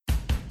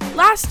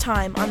Last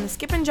time on the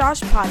Skip and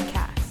Josh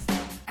podcast.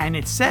 And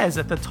it says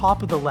at the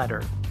top of the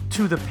letter,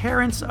 to the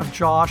parents of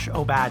Josh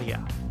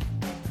Obadia.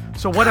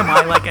 So what am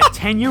I, like a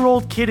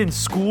 10-year-old kid in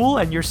school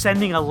and you're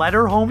sending a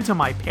letter home to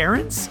my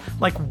parents?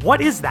 Like,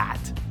 what is that?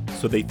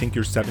 So they think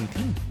you're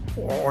 17.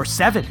 Or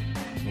 7.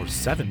 Or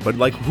 7. But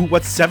like,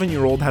 what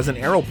 7-year-old has an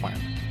aeroplan?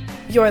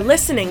 You're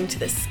listening to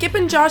the Skip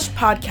and Josh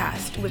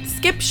podcast with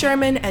Skip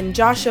Sherman and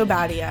Josh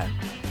Obadia.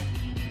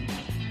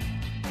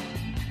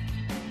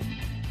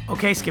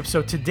 Okay, Skip,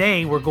 so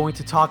today we're going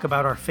to talk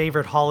about our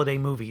favorite holiday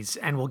movies,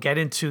 and we'll get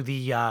into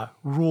the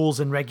rules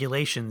and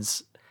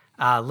regulations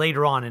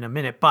later on in a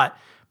minute. But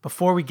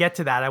before we get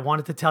to that, I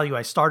wanted to tell you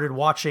I started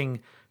watching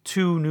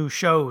 2 new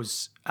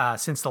shows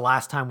since the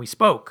last time we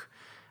spoke.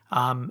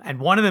 And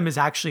one of them is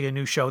actually a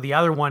new show. The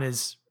other one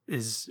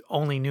is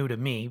only new to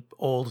me,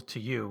 old to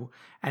you.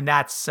 And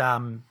that's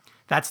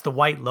The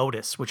White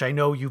Lotus, which I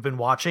know you've been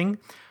watching.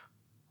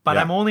 But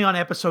Yeah. I'm only on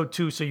episode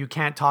 2, so you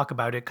can't talk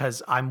about it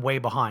because I'm way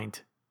behind.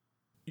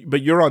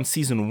 But you're on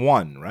season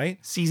 1, right?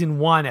 Season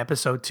 1,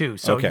 episode 2.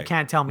 So Okay. you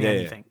can't tell me Yeah.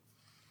 anything.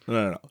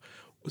 No.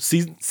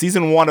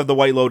 Season 1 of The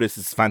White Lotus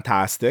is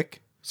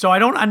fantastic. So I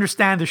don't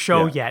understand the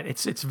show Yeah.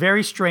 yet. It's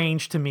very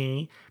strange to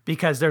me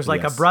because there's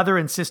like Yes. a brother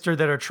and sister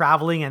that are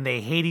traveling and they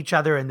hate each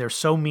other and they're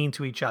so mean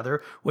to each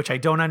other, which I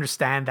don't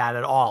understand that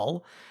at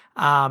all.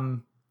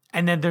 And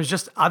then there's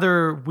just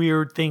other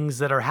weird things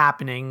that are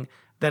happening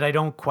that I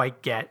don't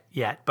quite get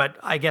yet, but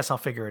I guess I'll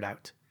figure it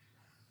out.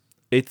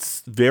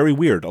 It's very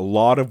weird. A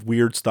lot of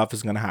weird stuff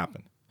is going to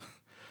happen.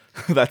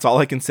 That's all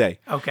I can say.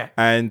 Okay.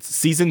 And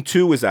season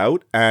 2 is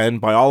out, and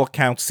by all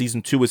accounts,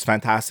 season 2 is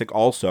fantastic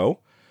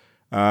also.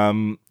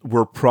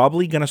 We're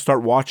probably going to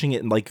start watching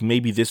it in like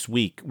maybe this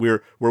week.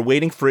 We're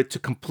waiting for it to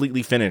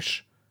completely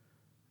finish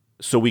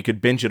so we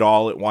could binge it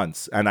all at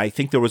once. And I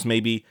think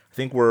maybe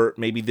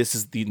this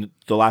is the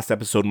last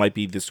episode might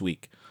be this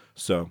week.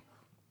 So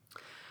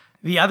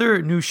The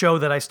other new show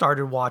that I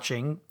started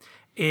watching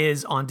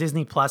is on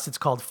Disney Plus. It's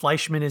called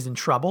Fleischman is in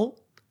Trouble.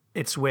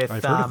 It's with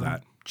I've heard of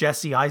that.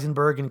 Jesse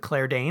Eisenberg and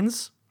Claire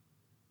Danes.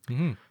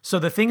 Mm-hmm. So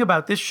the thing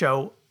about this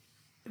show,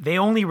 they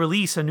only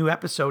release a new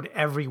episode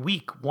every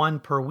week, 1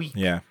 per week.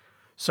 yeah.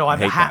 So I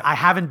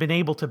haven't been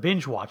able to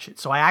binge watch it.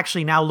 So I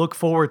actually now look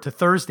forward to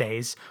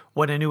Thursdays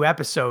when a new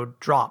episode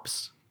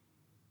drops.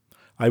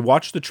 I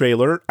watched the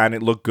trailer and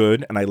it looked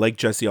good, and I like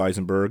Jesse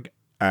Eisenberg.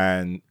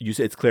 And you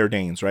said it's Claire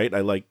Danes, right?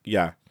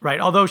 Right.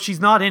 Although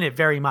she's not in it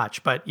very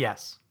much, but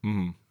yes.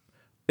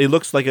 It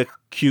looks like a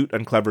cute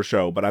and clever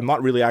show, but I'm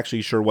not really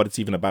actually sure what it's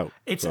even about.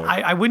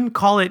 I wouldn't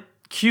call it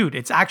cute.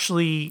 It's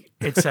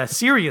a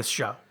serious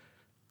show.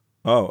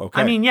 Oh,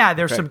 okay. I mean, yeah,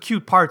 there's some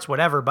cute parts,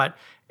 whatever, but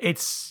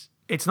it's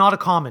not a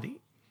comedy.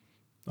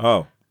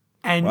 Oh.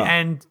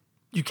 And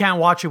you can't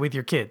watch it with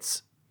your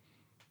kids.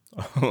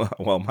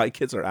 Well, my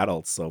kids are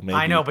adults, so maybe.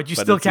 I know, but you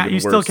still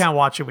can't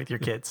watch it with your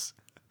kids.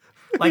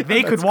 Like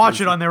they could That's watch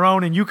crazy. it on their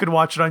own and you could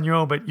watch it on your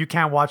own, but you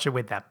can't watch it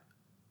with them.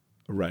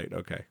 Right,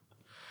 okay.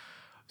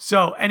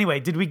 So anyway,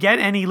 did we get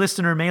any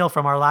listener mail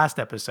from our last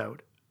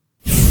episode?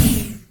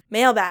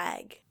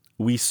 Mailbag.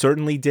 We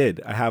certainly did.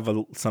 I have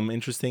some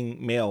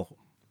interesting mail.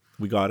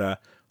 We got a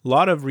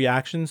lot of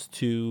reactions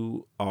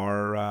to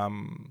our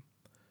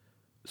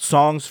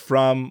songs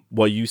from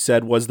what you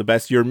said was the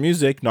best year of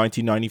music,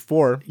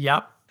 1994.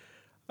 Yep.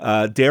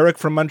 Derek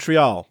from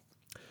Montreal.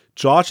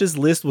 Josh's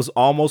list was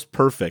almost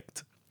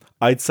perfect.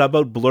 I'd sub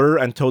out Blur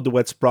and Toad the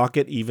Wet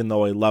Sprocket, even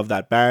though I love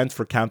that band,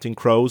 for Counting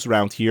Crows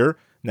around here.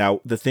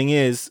 Now, the thing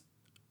is,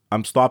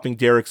 I'm stopping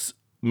Derek's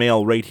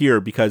mail right here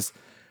because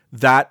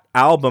that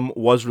album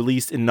was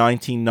released in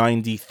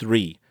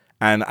 1993.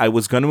 And I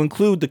was going to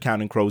include the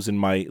Counting Crows in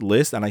my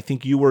list, and I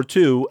think you were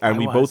too, and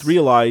we both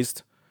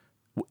realized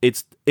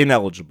it's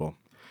ineligible.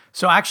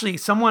 So actually,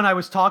 someone I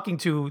was talking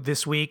to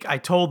this week, I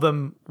told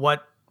them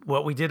what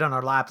we did on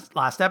our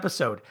last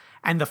episode.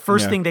 And the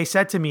first thing they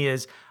said to me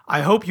is,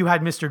 I hope you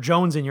had Mr.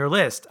 Jones in your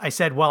list. I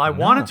said, well, I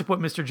wanted to put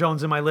Mr.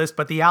 Jones in my list,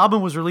 but the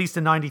album was released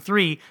in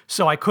 93,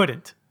 so I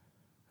couldn't.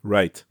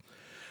 Right.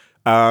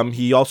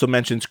 He also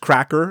mentions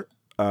Cracker.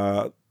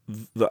 I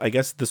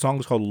guess the song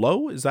is called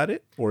Low. Is that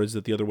it? Or is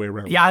it the other way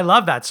around? Yeah, I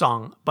love that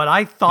song, but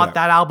I thought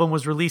that album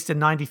was released in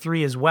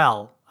 93 as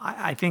well.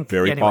 I think,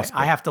 Very anyway, possible.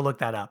 I have to look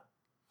that up.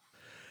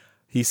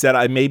 He said,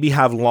 I maybe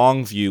have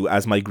Longview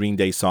as my Green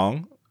Day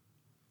song.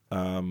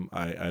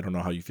 I don't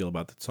know how you feel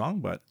about that song,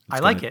 but I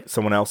like it.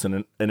 Someone else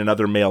in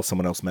another mail,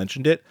 someone else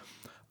mentioned it.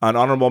 An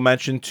honorable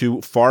mention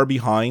to Far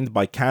Behind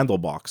by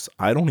Candlebox.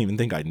 I don't even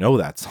think I know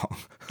that song.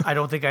 I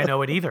don't think I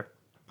know it either.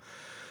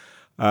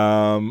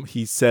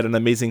 He said an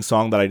amazing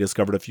song that I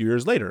discovered a few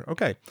years later.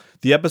 Okay.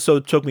 The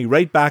episode took me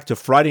right back to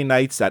Friday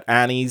nights at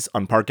Annie's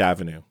on Park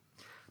Avenue.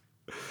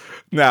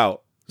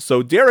 Now,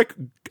 so Derek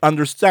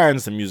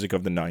understands the music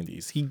of the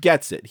 90s. He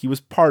gets it. He was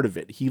part of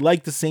it. He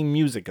liked the same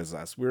music as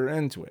us. We were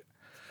into it.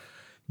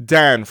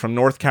 Dan from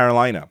North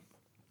Carolina.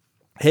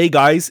 Hey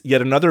guys,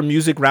 yet another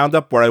music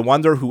roundup where I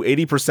wonder who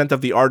 80% of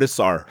the artists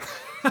are.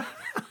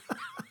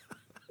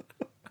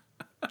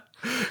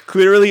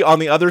 Clearly on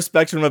the other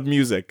spectrum of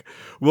music.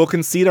 We'll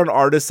concede on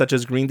artists such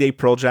as Green Day,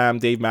 Pearl Jam,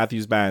 Dave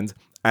Matthews Band,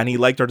 and he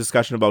liked our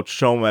discussion about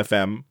Shom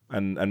FM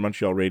and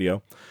Montreal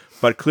Radio,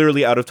 but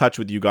clearly out of touch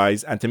with you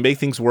guys. And to make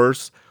things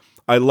worse,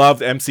 I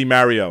loved MC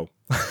Mario.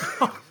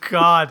 Oh,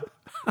 God.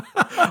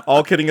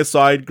 All kidding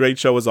aside, great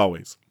show as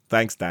always.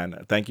 Thanks,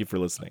 Dan. Thank you for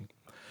listening.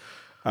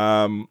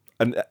 And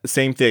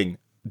same thing.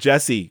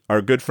 Jesse,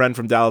 our good friend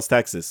from Dallas,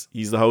 Texas.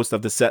 He's the host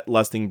of the Set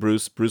Lusting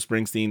Bruce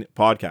Springsteen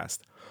podcast.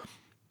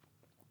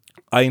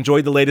 I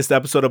enjoyed the latest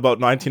episode about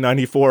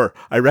 1994.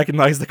 I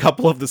recognized a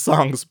couple of the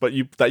songs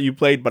that you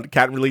played, but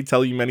can't really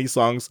tell you many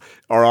songs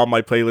are on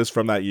my playlist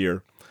from that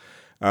year.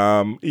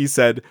 He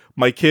said,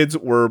 my kids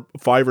were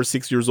 5 or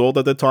 6 years old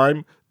at the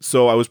time,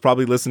 so I was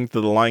probably listening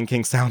to the Lion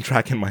King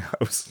soundtrack in my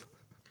house.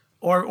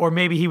 Or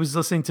maybe he was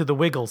listening to the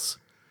Wiggles.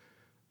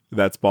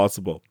 That's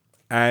possible.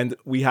 And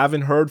we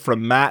haven't heard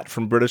from Matt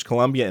from British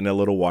Columbia in a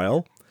little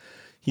while.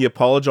 He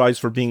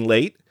apologized for being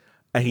late,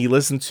 and he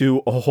listened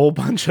to a whole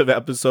bunch of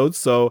episodes.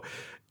 So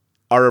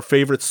our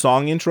favorite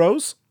song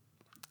intros.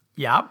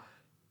 Yeah.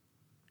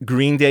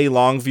 Green Day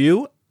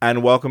Longview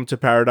and Welcome to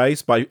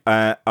Paradise by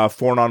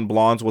Four Non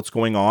Blondes, What's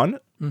Going On.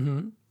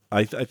 Mm-hmm.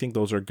 I think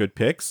those are good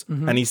picks.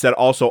 Mm-hmm. And he said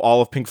also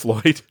all of Pink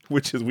Floyd,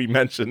 which is, we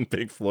mentioned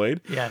Pink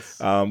Floyd. Yes.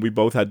 We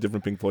both had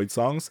different Pink Floyd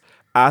songs.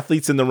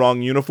 Athletes in the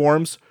Wrong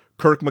Uniforms,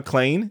 Kirk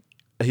McLean,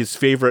 his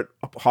favorite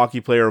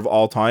hockey player of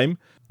all time,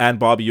 and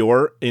Bobby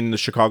Orr in the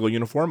Chicago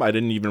uniform. I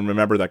didn't even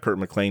remember that Kirk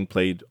McLean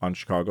played on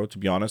Chicago, to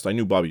be honest. I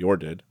knew Bobby Orr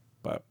did,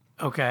 but...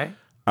 Okay.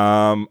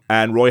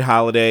 And Roy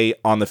Halladay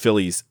on the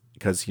Phillies,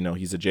 because,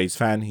 he's a Jays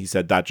fan. He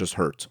said that just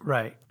hurt.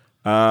 Right.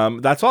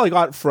 That's all I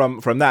got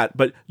from that.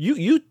 But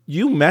you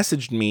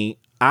messaged me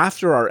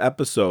after our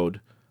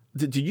episode.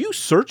 Did you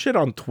search it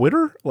on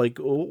Twitter? Like,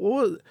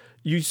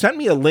 you sent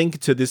me a link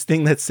to this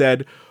thing that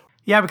said...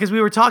 Yeah, because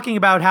we were talking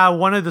about how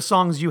one of the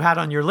songs you had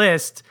on your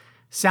list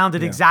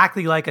sounded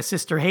exactly like a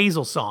Sister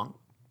Hazel song.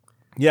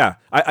 Yeah,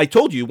 I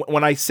told you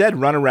when I said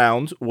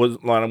Runaround,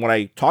 when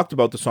I talked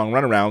about the song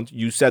Runaround,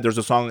 you said there's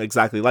a song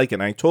exactly like it.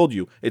 And I told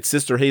you it's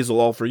Sister Hazel,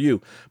 All For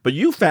You. But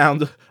you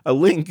found a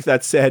link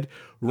that said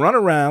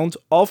Runaround,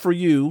 All For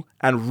You,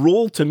 and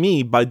Roll To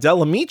Me by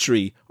Del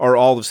Amitri are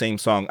all the same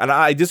song. And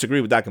I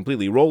disagree with that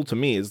completely. Roll To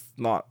Me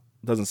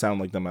doesn't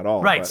sound like them at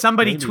all. Right.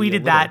 Somebody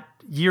tweeted that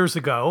years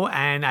ago,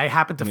 and I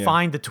happened to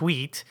find the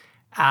tweet.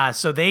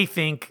 So they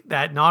think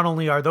that not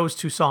only are those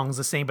two songs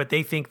the same, but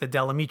they think the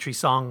Del Amitri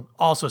song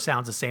also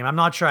sounds the same. I'm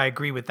not sure I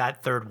agree with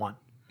that third one.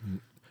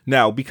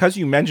 Now, because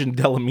you mentioned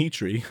Del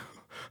Amitri,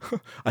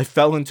 I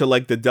fell into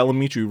like the Del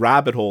Amitri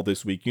rabbit hole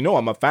this week.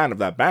 I'm a fan of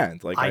that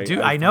band. Like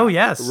I know,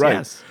 yes. Right.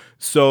 Yes.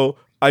 So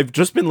I've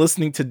just been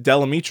listening to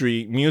Del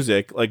Amitri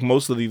music like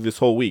mostly this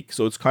whole week.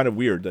 So it's kind of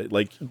weird.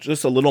 Like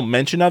just a little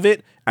mention of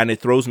it, and it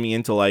throws me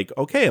into like,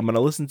 okay, I'm going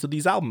to listen to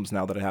these albums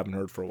now that I haven't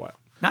heard for a while.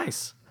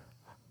 Nice.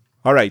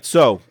 All right,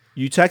 so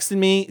you texted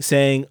me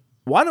saying,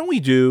 why don't we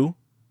do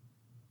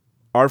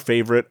our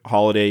favorite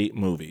holiday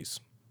movies?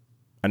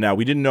 And now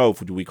we didn't know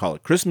do we call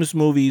it Christmas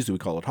movies, do we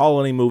call it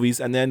holiday movies,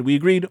 and then we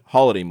agreed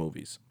holiday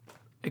movies.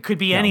 It could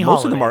be any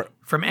holiday, most of them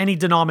from any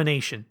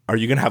denomination. Are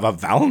you going to have a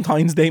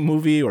Valentine's Day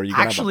movie? Or are you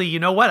Actually, you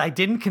know what? I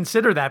didn't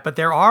consider that, but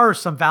there are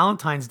some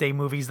Valentine's Day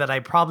movies that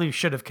I probably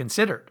should have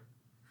considered.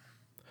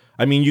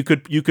 I mean, you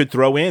could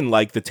throw in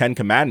like the 10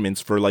 Commandments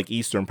for like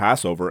Easter and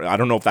Passover. I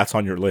don't know if that's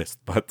on your list,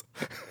 but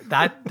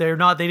that they're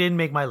not. They didn't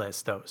make my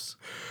list. Those.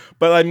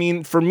 But I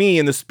mean, for me,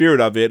 in the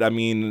spirit of it, I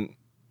mean,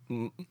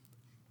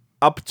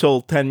 up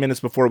till 10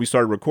 minutes before we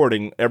started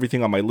recording,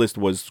 everything on my list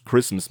was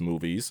Christmas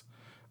movies,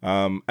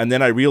 and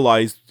then I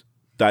realized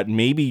that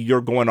maybe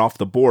you're going off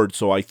the board,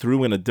 so I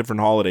threw in a different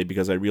holiday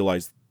because I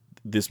realized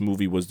this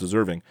movie was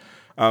deserving.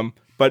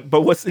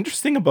 But what's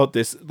interesting about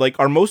this, like,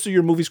 are most of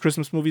your movies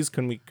Christmas movies?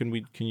 Can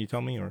you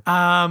tell me? Or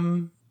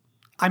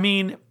I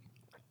mean,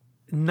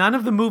 none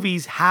of the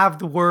movies have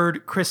the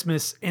word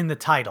Christmas in the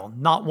title.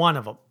 Not one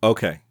of them.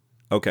 Okay.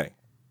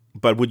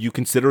 But would you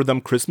consider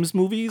them Christmas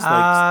movies?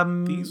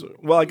 Like these?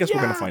 Well, I guess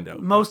we're gonna find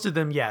out. Most of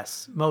them,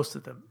 yes. Most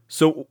of them.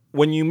 So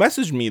when you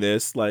messaged me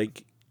this,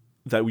 like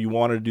that we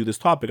wanted to do this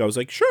topic, I was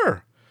like,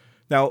 sure.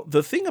 Now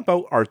the thing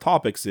about our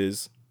topics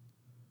is,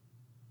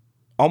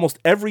 almost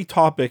every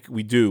topic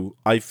we do,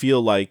 I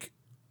feel like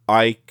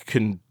I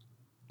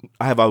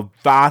have a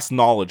vast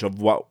knowledge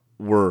of what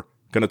we're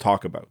going to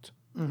talk about.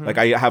 Mm-hmm. Like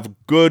I have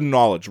good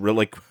knowledge,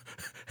 really,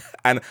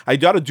 and I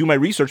got to do my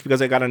research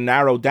because I got to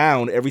narrow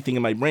down everything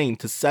in my brain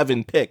to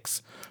 7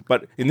 picks.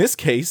 But in this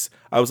case,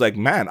 I was like,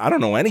 man, I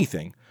don't know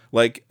anything.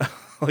 Like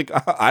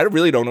I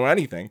really don't know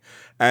anything.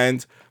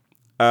 And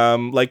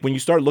like when you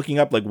start looking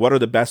up, like what are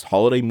the best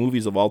holiday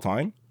movies of all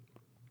time?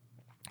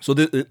 So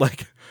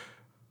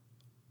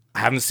I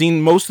haven't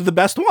seen most of the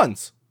best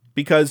ones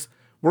because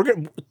what's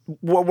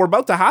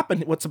about to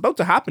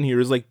happen here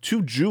is like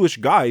 2 Jewish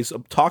guys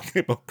talking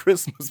about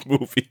Christmas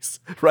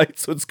movies, right?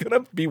 So it's going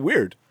to be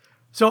weird.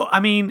 So, I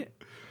mean,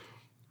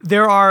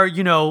 there are,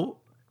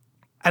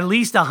 at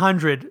least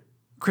 100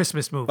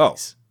 Christmas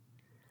movies.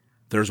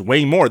 There's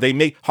way more.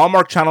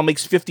 Hallmark Channel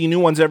makes 50 new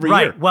ones every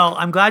year. Right. Well,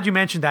 I'm glad you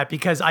mentioned that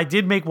because I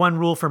did make one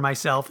rule for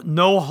myself.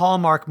 No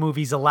Hallmark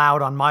movies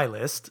allowed on my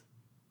list.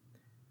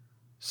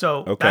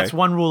 So that's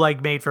one rule I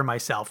made for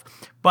myself.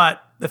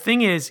 But the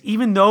thing is,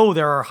 even though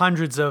there are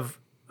hundreds of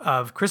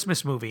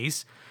Christmas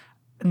movies,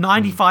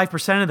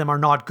 95% of them are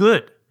not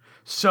good.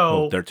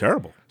 So they're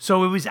terrible.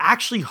 So it was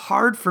actually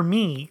hard for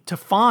me to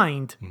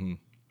find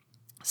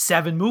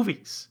 7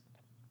 movies.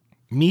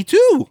 Me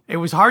too. It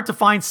was hard to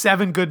find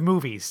 7 good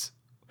movies.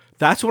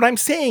 That's what I'm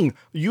saying.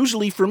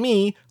 Usually for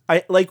me,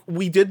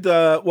 we did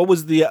what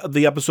was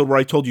the episode where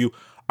I told you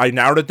I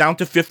narrowed it down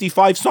to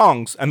 55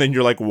 songs, and then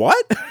you're like,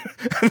 what?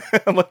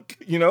 I'm like,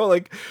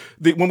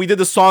 when we did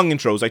the song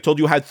intros, I told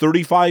you I had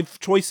 35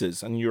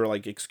 choices, and you're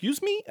like,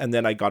 excuse me? And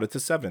then I got it to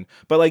 7.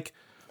 But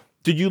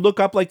did you look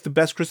up the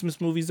best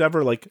Christmas movies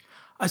ever?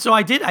 So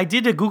I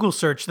did a Google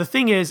search. The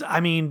thing is,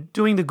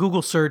 doing the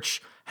Google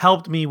search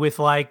helped me with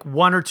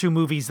 1 or 2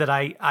 movies that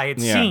I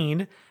had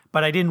seen,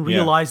 but I didn't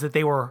realize that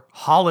they were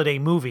holiday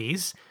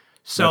movies.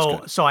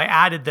 So I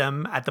added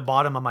them at the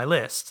bottom of my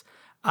list.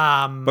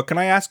 But can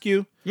I ask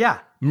you? Yeah.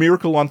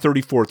 Miracle on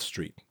 34th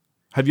Street.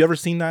 Have you ever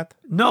seen that?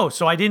 No,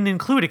 so I didn't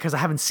include it because I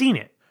haven't seen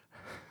it.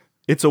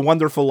 It's a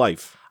Wonderful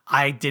Life.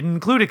 I didn't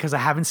include it because I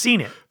haven't seen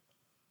it.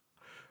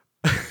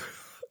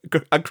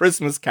 A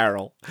Christmas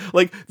Carol.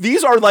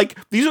 These are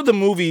the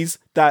movies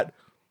that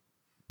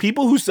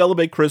people who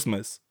celebrate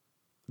Christmas,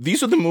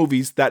 these are the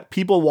movies that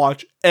people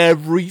watch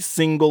every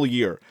single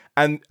year.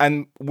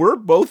 And we're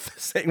both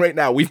saying right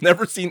now, we've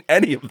never seen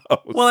any of those.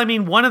 Well,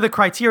 one of the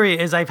criteria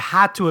is I've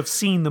had to have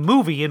seen the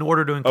movie in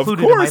order to include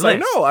it in my list.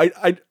 Of course,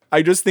 I know.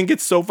 I just think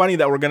it's so funny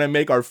that we're going to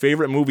make our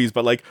favorite movies,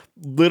 but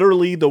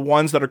literally the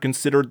ones that are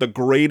considered the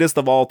greatest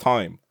of all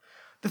time.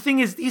 The thing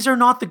is, these are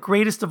not the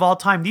greatest of all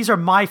time. These are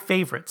my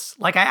favorites.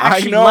 I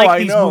actually like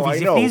these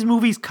movies. If these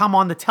movies come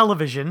on the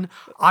television,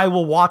 I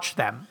will watch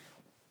them.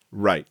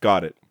 Right,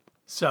 got it.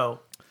 So...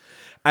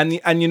 And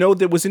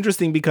that was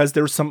interesting because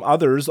there's some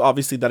others,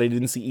 obviously, that I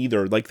didn't see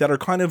either, that are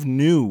kind of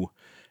new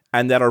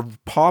and that are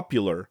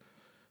popular,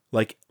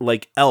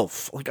 like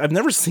Elf. I've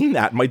never seen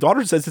that. My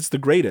daughter says it's the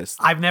greatest.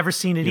 I've never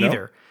seen it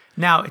either.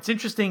 Now, it's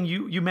interesting.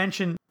 You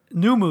mentioned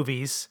new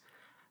movies.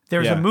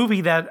 There's a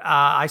movie that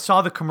I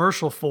saw the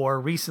commercial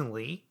for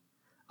recently.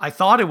 I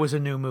thought it was a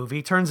new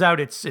movie. Turns out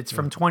it's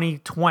from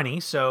 2020,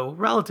 so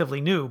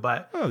relatively new,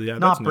 but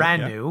not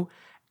brand new.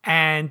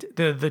 And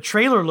the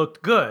trailer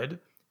looked good.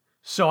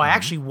 So I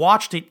actually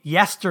watched it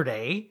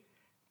yesterday,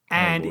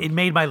 and it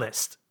made my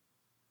list.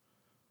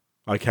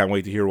 I can't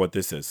wait to hear what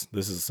this is.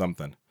 This is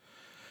something.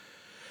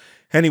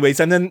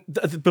 Anyways, and then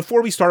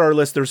before we start our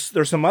list,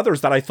 there's some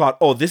others that I thought,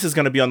 oh, this is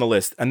going to be on the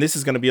list, and this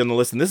is going to be on the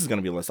list, and this is going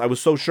to be on the list. I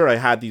was so sure I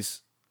had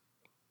these,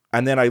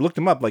 and then I looked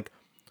them up,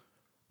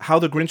 How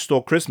the Grinch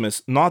Stole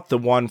Christmas, not the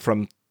one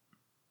from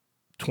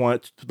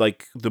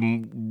the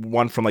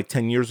one from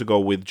 10 years ago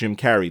with Jim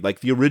Carrey,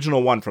 the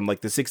original one from the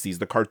 60s,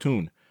 the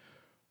cartoon.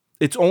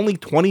 It's only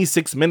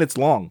 26 minutes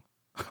long.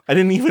 I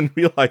didn't even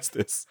realize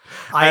this.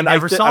 I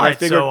never saw it,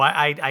 so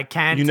I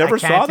can't. You never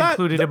saw that?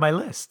 Include it in my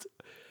list.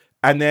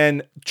 And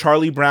then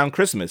Charlie Brown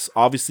Christmas.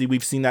 Obviously,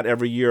 we've seen that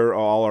every year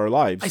all our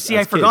lives.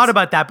 I forgot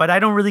about that, but I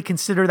don't really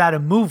consider that a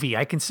movie.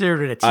 I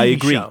consider it a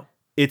TV show.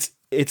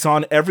 It's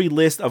on every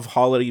list of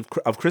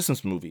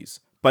Christmas movies,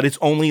 but it's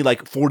only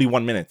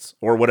 41 minutes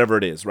or whatever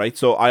it is, right?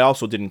 So I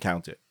also didn't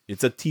count it.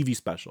 It's a TV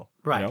special,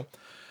 right?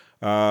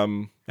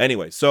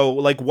 Anyway, so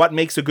what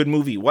makes a good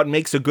movie? What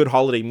makes a good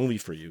holiday movie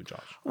for you, Josh?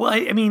 Well,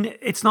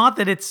 it's not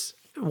that it's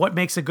what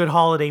makes a good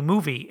holiday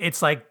movie.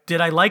 It's did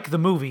I like the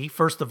movie,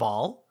 first of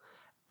all?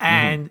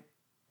 And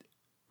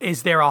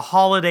is there a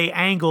holiday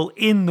angle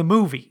in the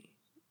movie?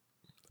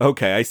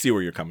 Okay, I see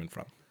where you're coming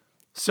from.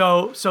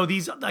 So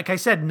these, like I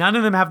said, none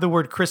of them have the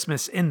word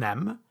Christmas in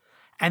them.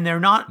 And they're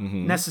not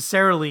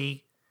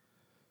necessarily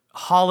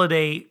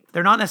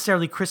they're not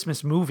necessarily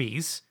Christmas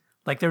movies.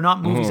 They're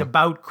not movies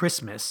about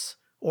Christmas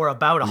or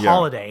about a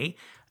holiday.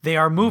 They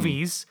are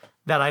movies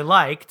that I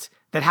liked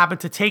that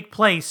happened to take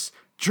place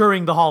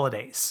during the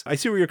holidays. I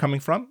see where you're coming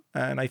from,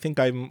 and I think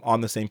I'm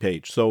on the same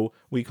page. So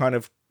we kind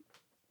of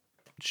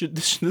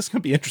this is going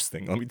to be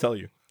interesting, let me tell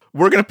you.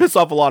 We're going to piss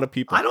off a lot of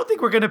people. I don't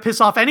think we're going to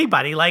piss off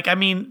anybody.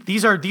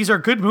 These are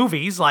good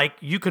movies.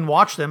 You can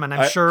watch them, and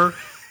I'm sure,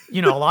 a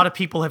lot of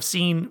people have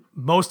seen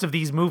most of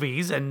these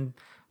movies, and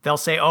they'll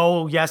say,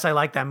 oh, yes, I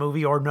like that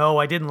movie, or no,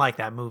 I didn't like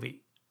that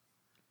movie.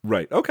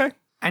 Right. Okay.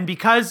 And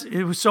because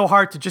it was so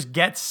hard to just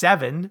get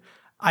 7,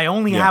 I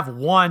only have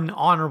one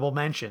honorable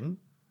mention.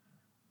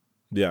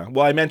 Yeah.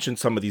 Well, I mentioned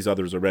some of these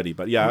others already,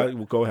 but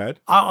we'll go ahead.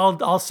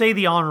 I'll say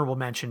the honorable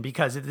mention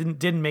because it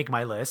didn't make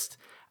my list.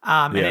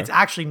 And it's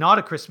actually not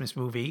a Christmas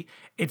movie.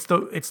 It's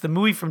the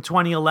movie from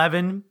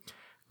 2011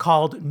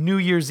 called New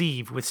Year's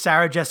Eve with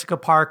Sarah Jessica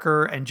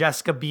Parker and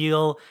Jessica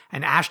Biel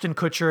and Ashton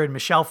Kutcher and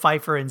Michelle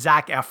Pfeiffer and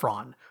Zac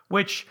Efron.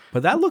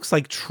 But that looks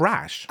like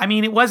trash.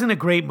 It wasn't a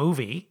great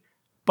movie.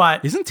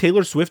 But isn't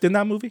Taylor Swift in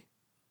that movie?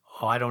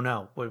 Oh, I don't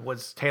know.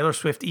 Was Taylor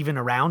Swift even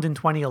around in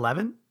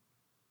 2011?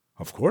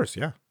 Of course,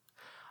 yeah.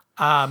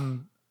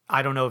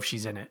 I don't know if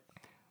she's in it.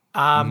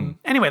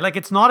 Anyway, like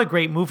it's not a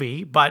great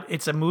movie, but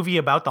it's a movie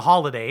about the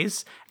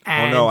holidays.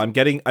 And Oh no, I'm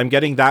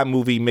getting that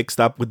movie mixed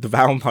up with the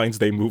Valentine's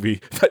Day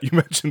movie that you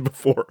mentioned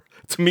before.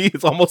 To me,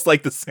 it's almost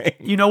like the same.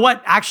 you know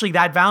what? Actually,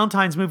 that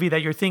Valentine's movie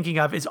that you're thinking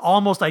of is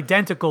almost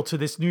identical to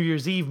this New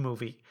Year's Eve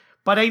movie.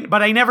 But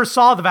I never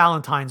saw the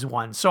Valentine's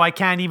one, so I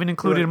can't even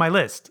include it in my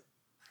list.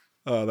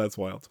 Oh, that's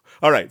wild.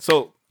 All right,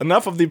 so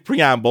enough of the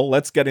preamble.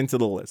 Let's get into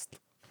the list.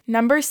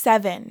 Number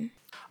 7.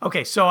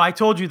 Okay, so I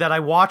told you that I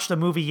watched a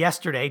movie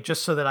yesterday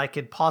just so that I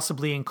could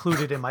possibly include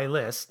it in my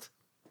list.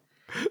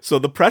 So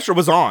the pressure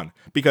was on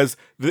because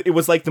it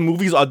was like the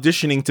movie's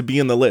auditioning to be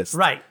in the list.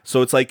 Right.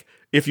 So it's like,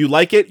 if you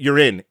like it, you're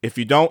in. If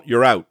you don't,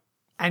 you're out.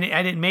 And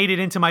it made it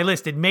into my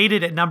list. It made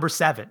it at number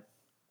 7.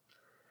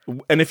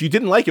 And if you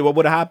didn't like it, what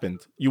would have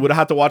happened? You would have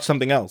had to watch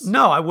something else.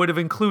 No, I would have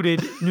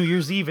included New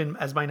Year's Eve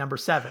as my number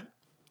 7.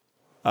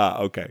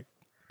 Okay.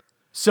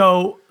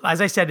 So, as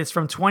I said, it's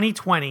from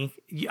 2020.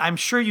 I'm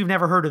sure you've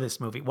never heard of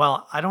this movie.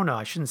 Well, I don't know.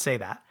 I shouldn't say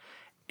that.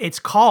 It's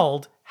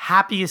called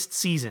Happiest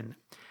Season.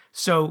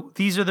 So,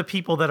 these are the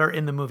people that are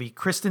in the movie.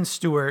 Kristen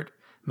Stewart,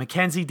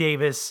 Mackenzie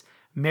Davis,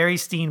 Mary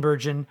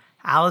Steenburgen,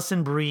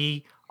 Alison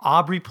Brie,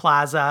 Aubrey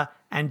Plaza,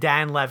 and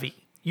Dan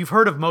Levy. You've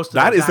heard of most of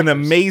That those is an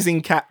actors.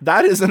 amazing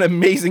That is an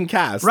amazing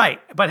cast. Right.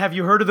 But have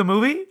you heard of the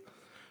movie?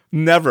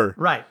 Never.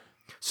 Right.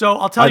 So,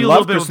 I'll tell I you a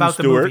little love bit Kristen about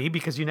the Stewart. movie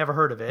because you never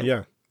heard of it.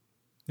 Yeah.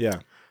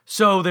 Yeah.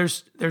 So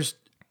there's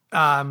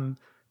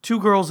two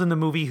girls in the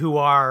movie who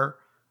are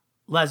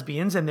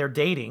lesbians and they're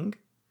dating.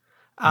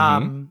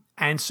 And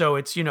so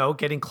it's,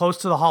 getting close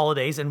to the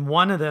holidays, and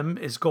one of them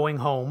is going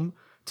home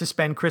to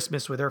spend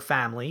Christmas with her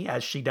family,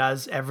 as she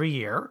does every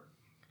year.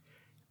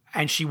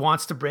 And she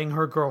wants to bring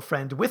her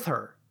girlfriend with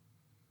her.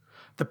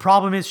 The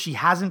problem is she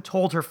hasn't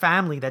told her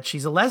family that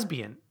she's a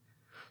lesbian.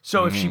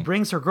 So if she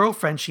brings her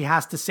girlfriend, she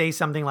has to say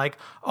something like,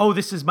 "Oh,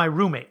 this is my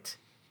roommate,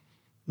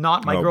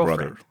 not my Oh,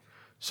 girlfriend." brother.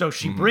 So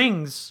she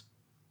brings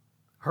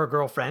her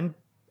girlfriend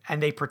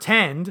and they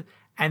pretend,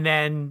 and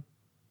then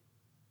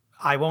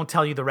I won't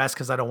tell you the rest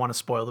because I don't want to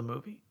spoil the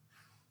movie.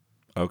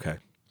 Okay.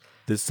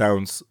 This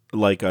sounds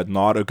like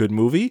not a good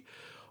movie,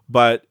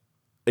 but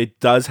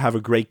it does have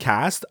a great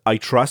cast. I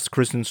trust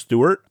Kristen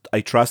Stewart. I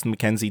trust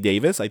Mackenzie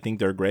Davis. I think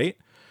they're great.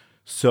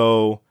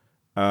 So,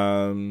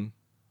 Dan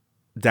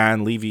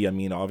Levy, I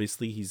mean,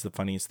 obviously he's the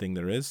funniest thing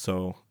there is.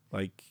 So,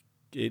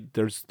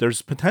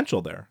 there's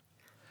potential there.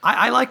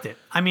 I liked it.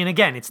 I mean,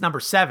 again, it's number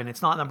 7.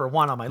 It's not number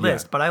 1 on my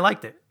list, but I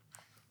liked it.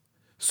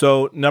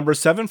 So number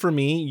 7 for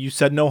me, you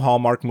said no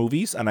Hallmark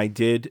movies, and I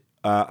did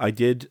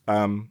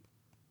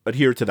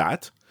adhere to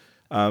that.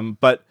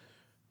 But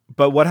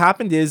what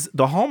happened is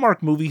the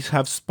Hallmark movies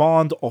have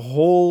spawned a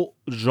whole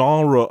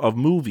genre of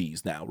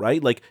movies now,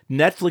 right? Like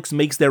Netflix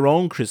makes their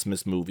own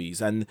Christmas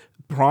movies, and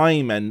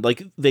Prime, and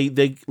like they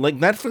like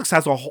Netflix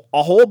has a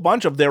whole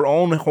bunch of their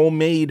own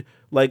homemade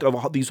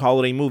of these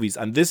holiday movies,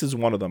 and this is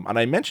one of them. And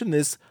I mentioned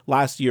this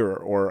last year,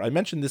 or I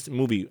mentioned this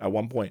movie at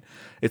one point.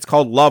 It's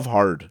called Love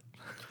Hard.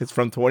 It's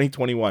from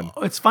 2021.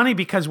 It's funny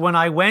because when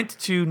I went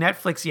to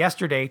Netflix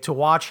yesterday to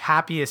watch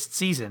Happiest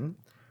Season,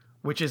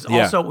 which is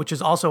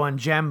also on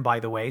Gem, by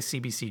the way,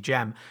 CBC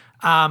Gem,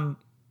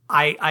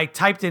 I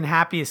typed in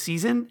Happiest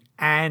Season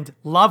and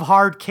Love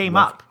Hard came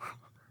up.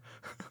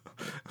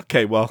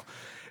 Okay, well,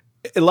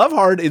 Love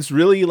Hard is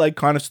really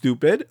kind of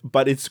stupid,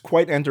 but it's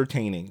quite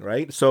entertaining,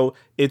 right? So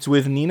it's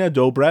with Nina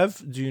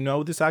Dobrev. Do you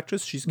know this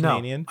actress? She's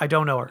Canadian. No, I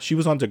don't know her. She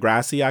was on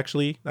Degrassi,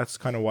 actually. That's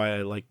kind of why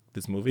I like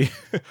this movie.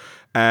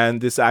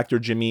 And this actor,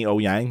 Jimmy O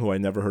Yang, who I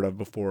never heard of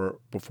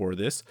before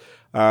this.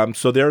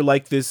 So they're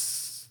like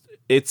this.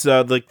 It's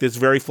like this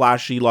very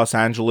flashy Los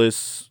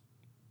Angeles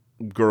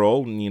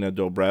girl, Nina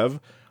Dobrev,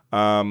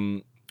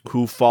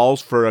 who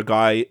falls for a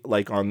guy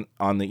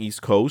on the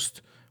East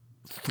Coast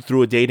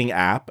through a dating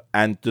app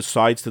and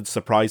decides to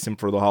surprise him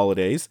for the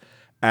holidays.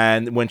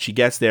 And when she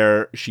gets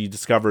there, she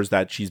discovers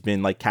that she's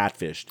been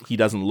catfished. He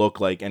doesn't look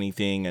like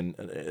anything,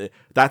 and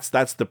that's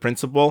the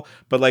principle.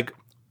 But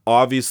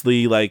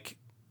obviously,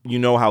 you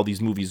know how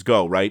these movies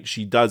go, right?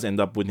 She does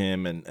end up with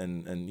him,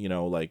 and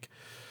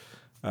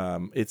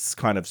it's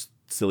kind of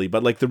silly.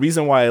 But the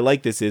reason why I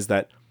like this is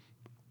that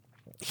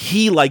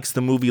he likes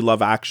the movie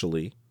Love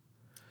Actually,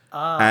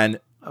 and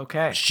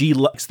Okay. she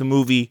likes the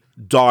movie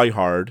Die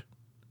Hard,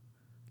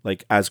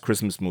 as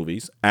Christmas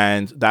movies,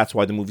 and that's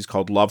why the movie's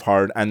called Love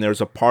Hard. And there's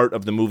a part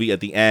of the movie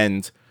at the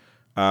end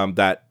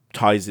that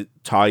ties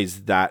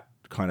that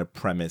kind of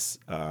premise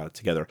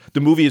together. The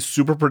movie is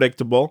super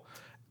predictable.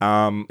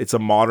 It's a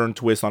modern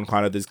twist on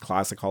kind of this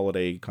classic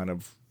holiday kind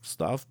of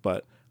stuff,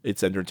 but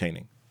it's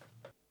entertaining.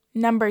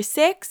 Number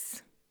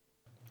 6.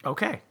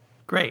 Okay,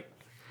 great.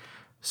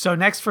 So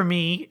next for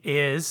me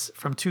is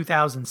from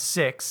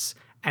 2006,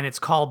 and it's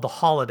called The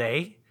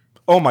Holiday.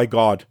 Oh my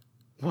God.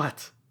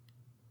 What?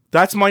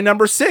 That's my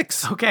number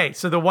 6. Okay,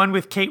 so the one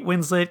with Kate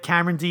Winslet,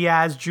 Cameron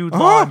Diaz, Jude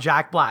Law, and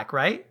Jack Black,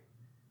 right?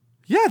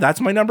 Yeah, that's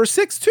my number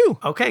 6 too.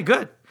 Okay,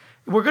 good.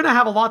 We're going to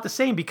have a lot the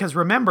same because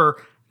remember,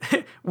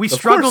 we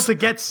struggled to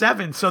get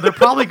 7, so they're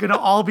probably going to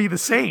all be the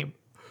same.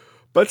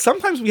 But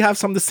sometimes we have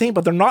some the same,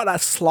 but they're not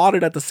as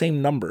slotted at the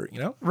same number, you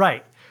know?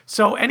 Right.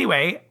 So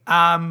anyway,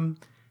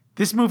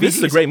 this movie This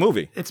is a great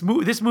movie.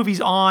 This movie's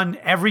on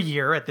every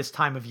year at this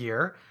time of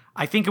year.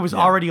 I think it was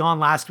already on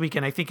last week,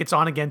 and I think it's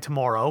on again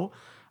tomorrow.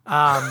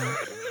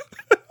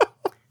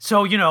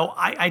 So, you know,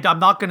 I'm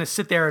not going to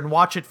sit there and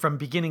watch it from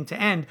beginning to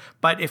end,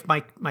 but if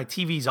my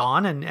TV's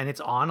on and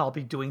it's on, I'll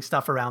be doing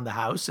stuff around the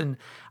house. And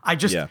I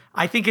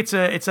think it's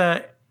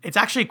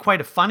actually quite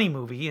a funny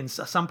movie, and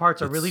some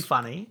parts are really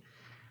funny.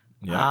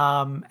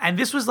 Yeah. And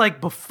this was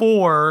like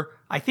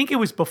I think it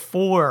was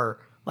before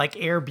like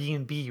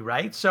Airbnb,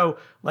 right? So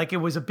like it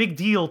was a big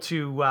deal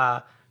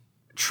to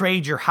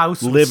trade your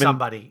house with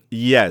somebody.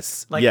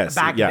 Yes. Like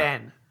back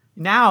then.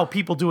 Now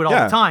people do it all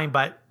the time,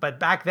 but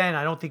back then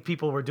I don't think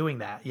people were doing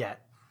that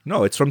yet.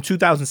 No, it's from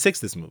 2006,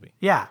 this movie.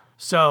 Yeah.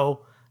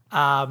 So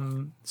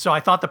I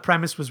thought the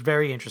premise was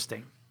very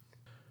interesting.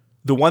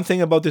 The one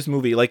thing about this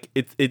movie, like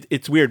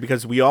it's weird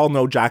because we all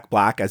know Jack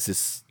Black as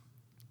this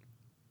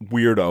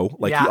weirdo.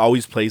 Like he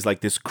always plays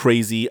like this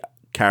crazy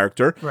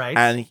character.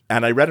 Right.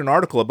 And I read an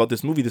article about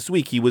this movie this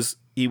week. He was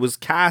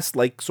cast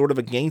like sort of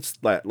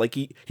against that. Like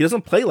he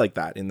doesn't play like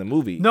that in the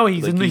movie. No,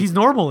 he's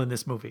normal in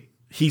this movie.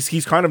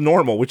 He's kind of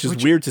normal, which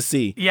is weird to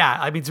see. Yeah,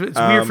 I mean, it's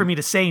weird for me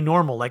to say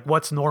normal. Like,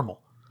 what's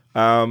normal?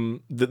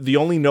 The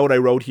only note I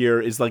wrote here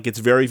is like it's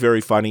very,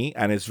 very funny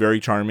and it's very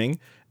charming,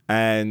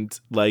 and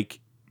like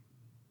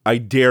I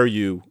dare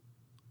you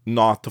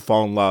not to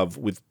fall in love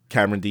with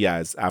Cameron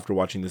Diaz after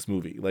watching this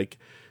movie. Like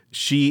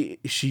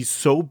she's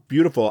so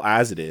beautiful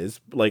as it is,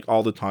 like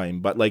all the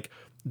time, but like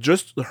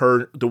just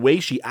the way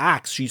she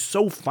acts, she's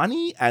so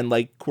funny and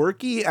like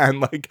quirky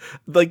and like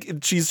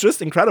she's just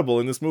incredible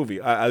in this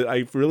movie.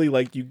 I really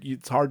like you.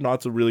 It's hard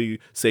not to really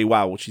say,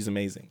 wow, she's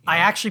amazing. I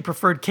actually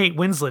preferred Kate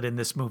Winslet in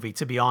this movie,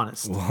 to be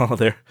honest. Well,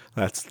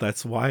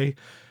 that's why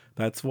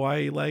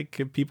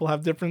like people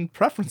have different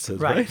preferences,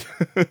 right?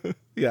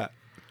 Yeah.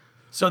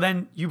 So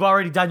then you've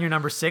already done your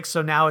number 6,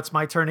 so now it's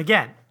my turn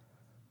again.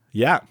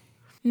 Yeah.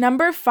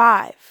 Number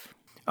 5.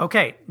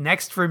 Okay,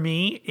 next for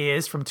me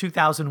is from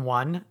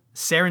 2001,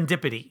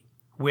 Serendipity,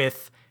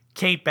 with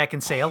Kate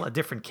Beckinsale, a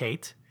different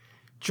Kate,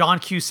 John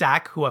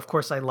Cusack, who of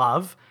course I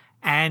love,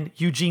 and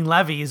Eugene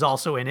Levy is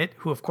also in it,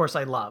 who of course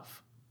I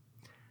love.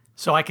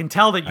 So I can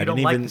tell that you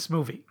don't like this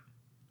movie.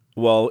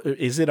 Well,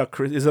 is it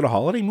a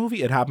holiday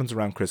movie? It happens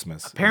around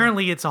Christmas.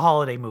 Apparently it's a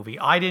holiday movie.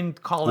 I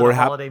didn't call it a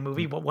holiday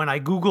movie, but when I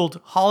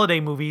Googled holiday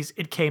movies,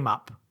 it came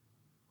up.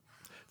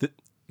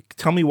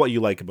 Tell me what you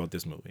like about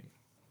this movie.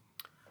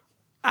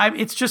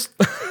 It's just...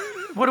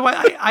 What do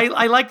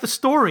I like the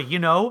story, you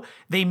know?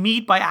 They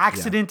meet by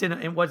accident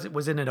and was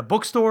it in a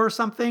bookstore or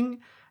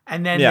something?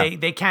 And then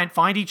they can't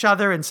find each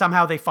other and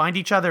somehow they find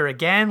each other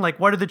again. Like,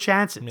 what are the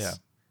chances? Yeah.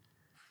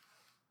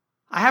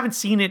 I haven't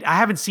seen it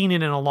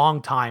in a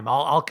long time.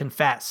 I'll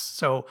confess.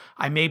 So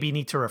I maybe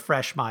need to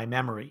refresh my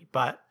memory,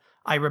 but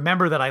I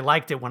remember that I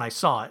liked it when I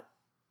saw it.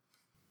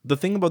 The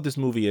thing about this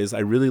movie is I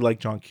really like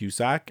John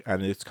Cusack,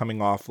 and it's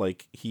coming off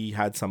like he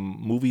had some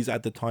movies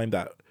at that time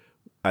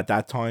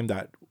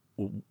that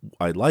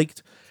I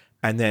liked,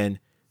 and then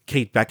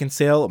Kate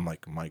Beckinsale, I'm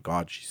like, oh my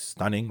God, she's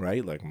stunning,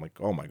 right? Like, I'm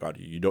like, oh my God,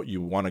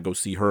 you want to go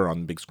see her on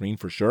the big screen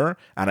for sure.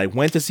 And I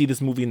went to see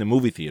this movie in the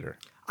movie theater.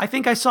 I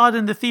think I saw it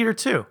in the theater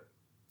too.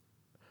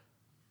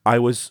 I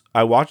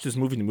watched this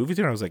movie in the movie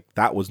theater and I was like,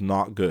 that was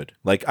not good.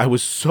 Like, I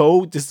was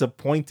so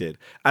disappointed.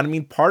 And I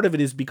mean, part of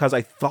it is because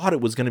I thought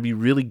it was going to be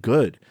really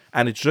good,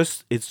 and it's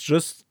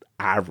just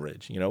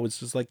average, you know? It's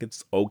just like,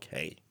 it's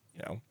okay,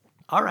 you know?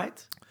 All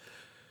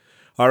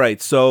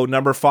right. So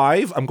number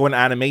 5, I'm going to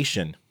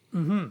animation.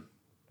 Mm-hmm.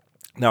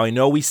 Now, I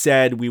know we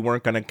said we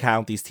weren't going to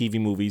count these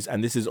TV movies,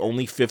 and this is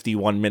only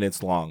 51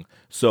 minutes long.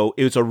 So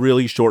it's a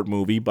really short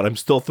movie, but I'm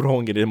still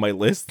throwing it in my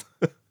list.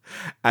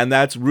 And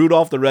that's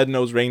Rudolph the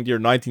Red-Nosed Reindeer,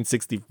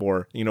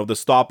 1964. You know, the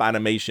stop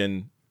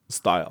animation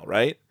style,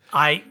 right?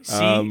 I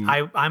see.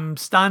 I'm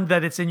stunned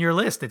that it's in your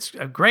list. It's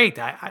great.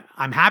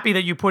 I'm happy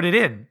that you put it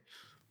in.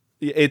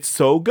 It's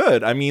so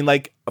good. I mean,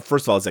 like,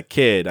 first of all, as a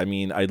kid, I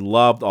mean, I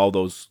loved all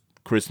those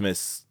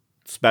Christmas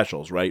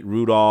specials, right?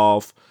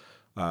 Rudolph,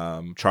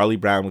 Charlie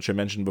Brown, which I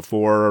mentioned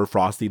before,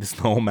 Frosty the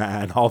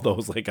Snowman, all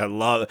those. Like, I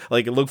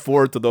look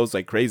forward to those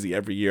like crazy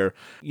every year.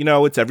 You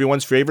know, it's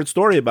everyone's favorite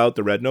story about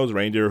the red-nosed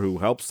reindeer who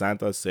helped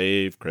Santa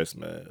save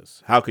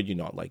Christmas. How could you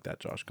not like that,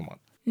 Josh? Come on.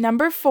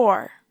 Number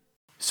 4.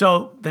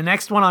 So the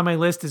next one on my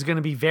list is going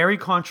to be very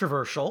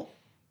controversial.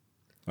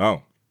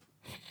 Oh.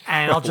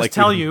 And I'll just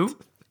tell you,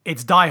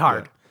 it's Die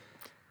Hard. Yeah.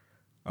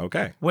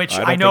 Okay. Which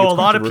I know a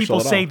lot of people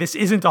say this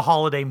isn't a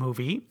holiday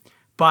movie,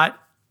 but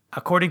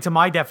according to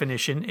my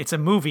definition, it's a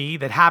movie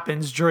that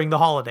happens during the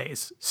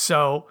holidays.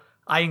 So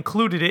I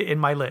included it in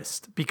my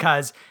list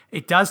because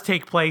it does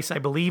take place, I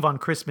believe, on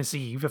Christmas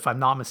Eve, if I'm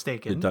not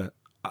mistaken.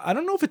 I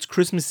don't know if it's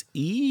Christmas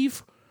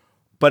Eve,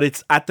 but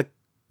it's at the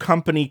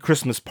company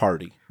Christmas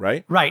party,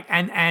 right? Right.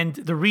 And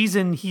the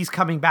reason he's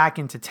coming back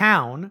into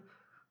town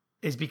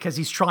is because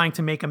he's trying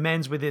to make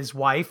amends with his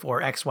wife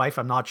or ex-wife.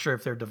 I'm not sure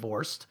if they're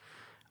divorced.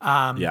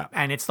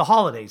 And it's the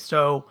holidays.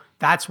 So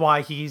that's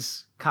why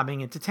he's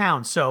coming into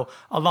town. So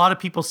a lot of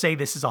people say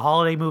this is a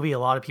holiday movie. A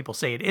lot of people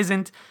say it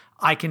isn't.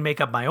 I can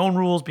make up my own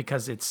rules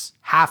because it's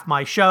half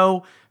my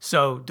show.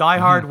 So Die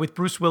Hard with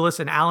Bruce Willis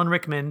and Alan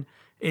Rickman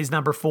is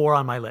number 4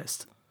 on my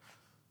list.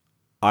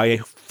 I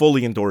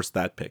fully endorse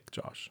that pick,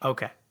 Josh.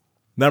 Okay.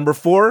 Number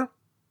 4,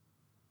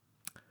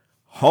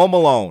 Home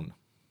Alone.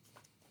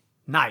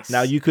 Nice.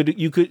 Now you could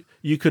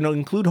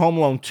include Home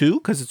Alone 2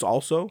 because it's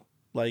also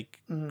like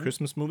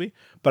Christmas movie,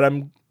 but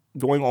I'm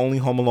going only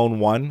Home Alone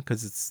 1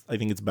 because I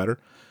think it's better.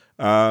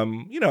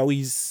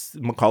 He's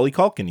Macaulay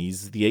Culkin.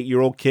 He's the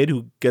 8-year-old kid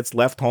who gets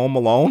left home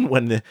alone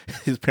when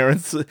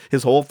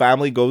his whole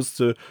family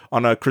goes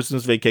on a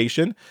Christmas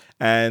vacation,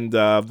 and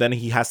then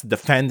he has to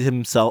defend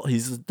himself.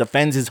 He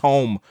defends his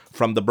home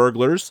from the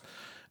burglars,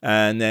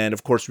 and then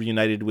of course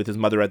reunited with his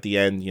mother at the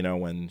end.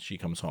 When she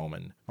comes home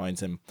and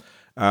finds him.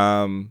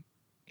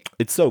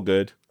 It's so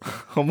good.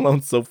 Home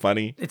Alone's so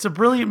funny. It's a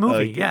brilliant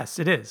movie. Yes,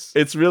 it is.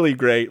 It's really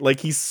great. Like,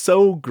 he's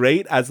so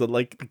great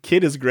the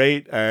kid is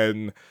great,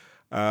 and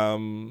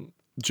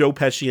Joe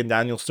Pesci and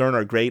Daniel Stern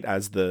are great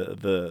as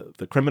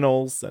the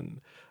criminals,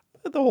 and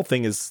the whole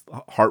thing is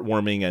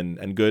heartwarming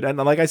and good. And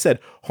like I said,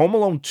 Home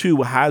Alone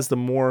 2 has the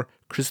more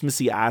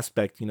Christmassy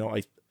aspect.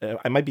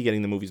 I might be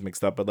getting the movies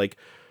mixed up, but like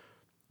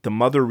the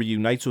mother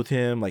reunites with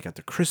him like at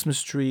the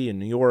Christmas tree in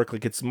New York.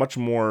 Like, it's much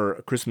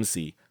more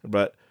Christmassy,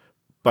 but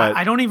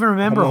I don't even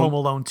remember Home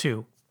Alone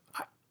 2.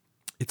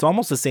 It's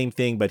almost the same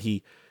thing, but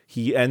he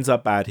ends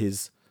up at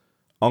his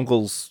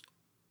uncle's.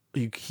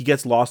 He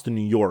gets lost in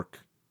New York,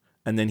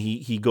 and then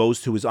he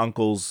goes to his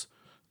uncle's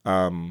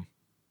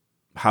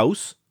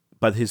house,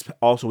 but his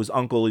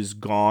uncle is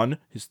gone.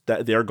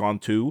 They're gone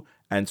too,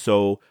 and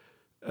so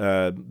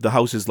the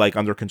house is like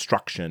under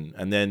construction,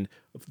 and then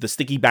the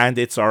sticky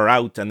bandits are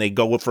out and they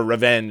go for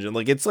revenge, and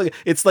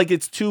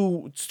it's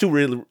too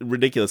really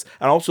ridiculous.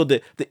 And also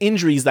the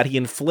injuries that he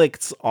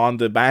inflicts on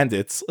the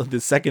bandits of the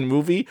second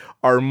movie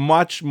are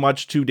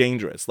much too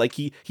dangerous. Like,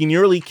 he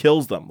nearly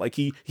kills them. Like,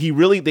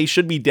 they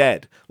should be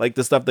dead. Like,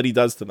 the stuff that he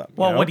does to them.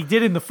 Well, what he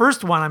did in the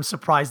first one, I'm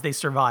surprised they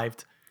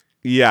survived.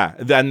 Yeah,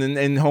 then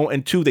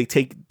in 2 they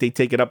take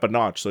it up a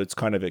notch, so it's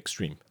kind of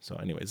extreme. So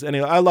anyway,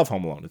 I love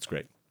Home Alone. It's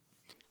great.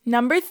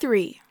 Number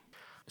 3.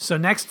 So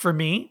next for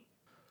me,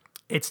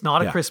 it's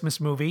not a Christmas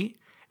movie.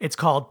 It's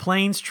called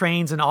Planes,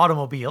 Trains, and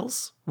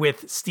Automobiles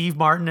with Steve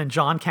Martin and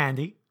John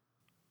Candy.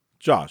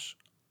 Josh,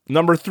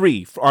 number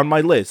 3 on my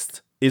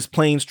list is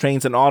Planes,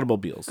 Trains, and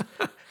Automobiles.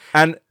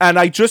 and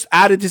I just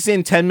added this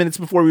in 10 minutes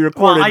before we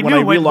recorded. Well, I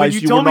knew when I realized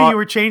when you told me you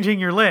were changing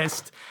your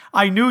list.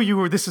 I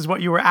knew this is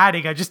what you were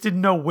adding. I just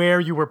didn't know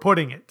where you were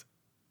putting it.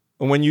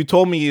 When you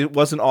told me it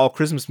wasn't all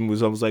Christmas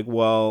movies, I was like,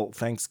 well,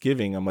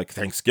 Thanksgiving. I'm like,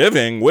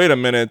 Thanksgiving? Wait a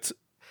minute.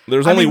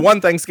 There's only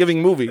one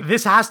Thanksgiving movie.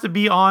 This has to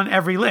be on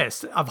every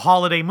list of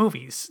holiday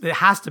movies. It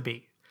has to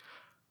be.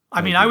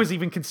 I was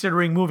even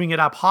considering moving it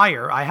up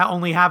higher. I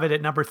only have it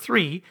at number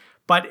 3,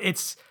 but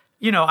it's,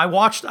 I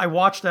watched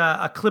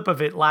a clip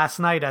of it last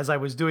night as I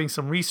was doing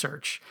some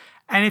research,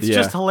 and it's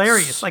just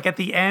hilarious. Like, at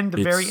the end,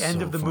 the very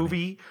end of the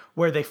movie,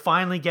 where they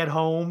finally get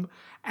home,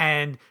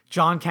 and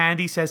John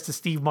Candy says to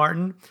Steve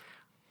Martin,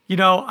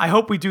 I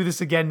hope we do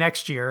this again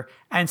next year.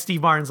 And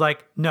Steve Martin's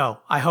like, no,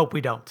 I hope we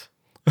don't.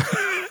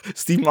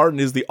 Steve Martin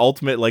is the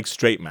ultimate like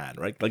straight man,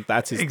 right? Like,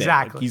 that's his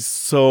exactly. Thing.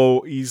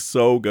 Like, he's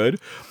so good.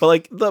 But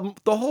like the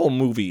whole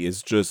movie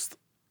is just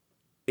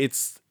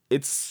it's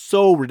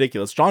so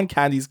ridiculous. John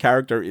Candy's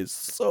character is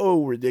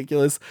so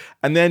ridiculous,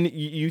 and then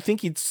you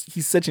think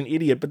he's such an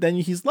idiot, but then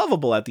he's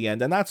lovable at the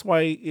end, and that's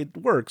why it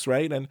works,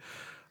 right? And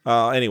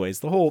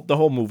anyways, the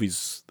whole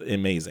movie's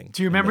amazing.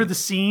 Do you remember the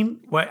scene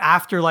where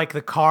after like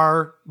the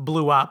car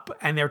blew up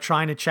and they're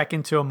trying to check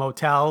into a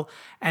motel,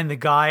 and the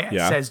guy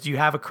says, "Do you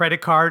have a credit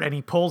card?" And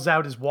he pulls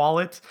out his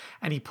wallet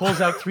and he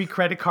pulls out 3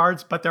 credit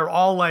cards, but they're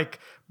all like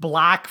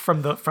black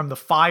from the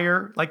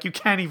fire. Like, you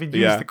can't even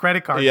use the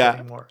credit cards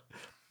anymore.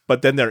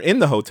 But then they're in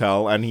the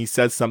hotel, and he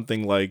says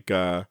something like,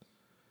 "My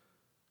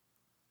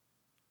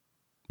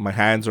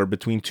hands are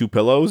between 2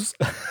 pillows,"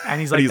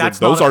 and he's like, "That's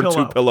those not are a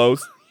pillow. 2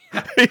 pillows."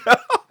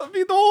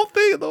 The whole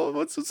thing,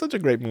 though, it's such a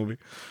great movie.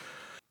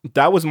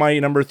 That was my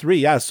number 3.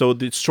 Yeah, so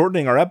it's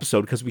shortening our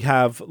episode because we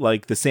have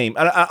like the same.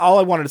 And all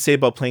I wanted to say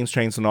about Planes,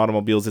 Trains, and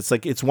Automobiles,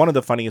 it's one of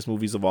the funniest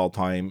movies of all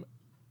time,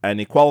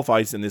 and it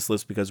qualifies in this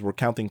list because we're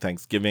counting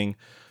Thanksgiving,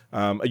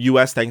 a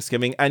U.S.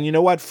 Thanksgiving, and you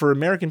know what? For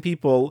American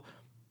people,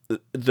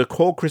 the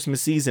whole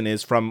Christmas season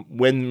is from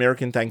when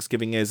American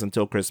Thanksgiving is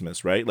until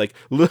Christmas, right? Like,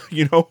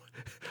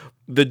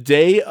 the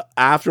day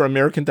after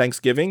American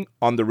Thanksgiving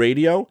on the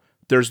radio,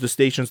 there's the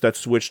stations that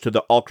switch to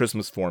the all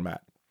Christmas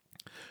format.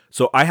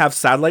 So I have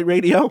satellite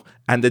radio,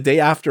 and the day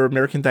after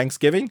American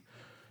Thanksgiving,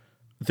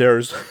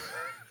 there's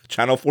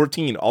Channel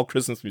 14, all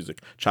Christmas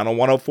music. Channel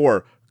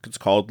 104, it's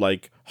called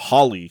like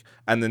Holly.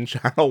 And then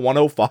Channel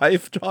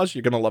 105, Josh,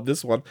 you're going to love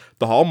this one,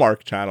 the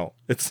Hallmark channel.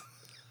 It's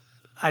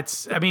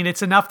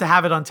enough to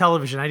have it on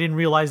television. I didn't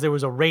realize there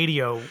was a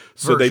radio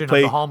so version they play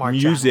of the Hallmark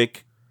music.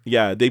 channel.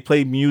 Yeah, they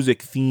play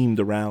music themed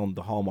around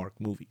the Hallmark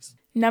movies.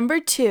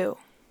 Number 2.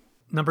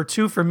 Number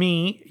 2 for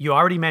me, you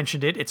already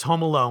mentioned it. It's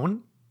Home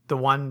Alone,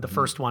 the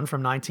first one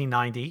from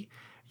 1990.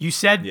 You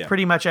said Yeah.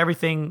 pretty much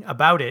everything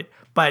about it,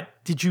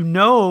 but did you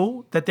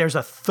know that there's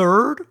a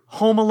third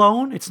Home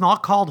Alone? It's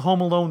not called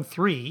Home Alone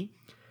 3.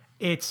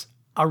 It's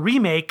a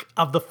remake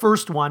of the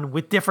first one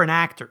with different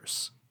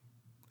actors.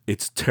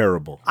 It's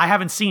terrible. I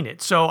haven't seen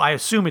it, so I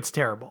assume it's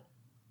terrible.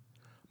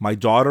 My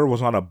daughter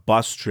was on a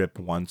bus trip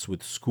once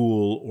with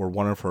school or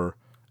one of her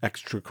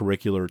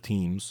extracurricular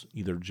teams,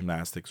 either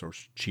gymnastics or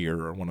cheer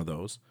or one of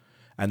those.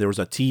 And there was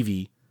a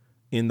TV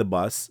in the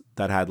bus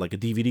that had like a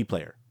DVD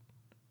player.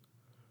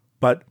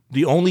 But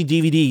the only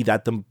DVD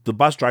that the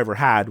bus driver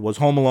had was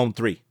Home Alone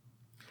 3.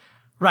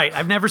 Right,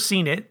 I've never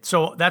seen it,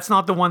 so that's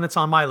not the one that's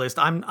on my list.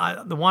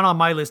 The one on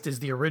my list is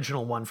the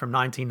original one from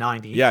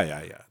 1990.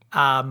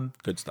 Yeah.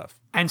 Good stuff.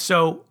 And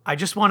so I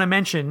just want to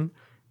mention,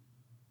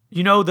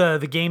 you know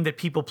the game that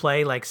people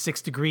play, like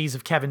 6 Degrees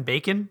of Kevin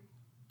Bacon?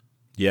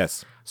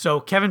 Yes. So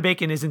Kevin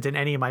Bacon isn't in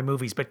any of my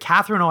movies, but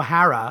Catherine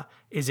O'Hara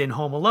is in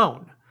Home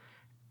Alone.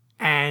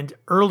 And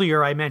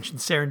earlier I mentioned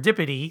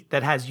Serendipity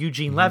that has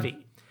Eugene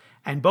Levy.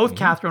 And both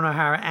Catherine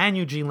O'Hara and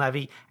Eugene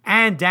Levy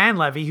and Dan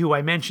Levy, who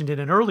I mentioned in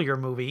an earlier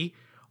movie,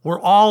 were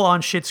all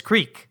on Schitt's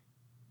Creek.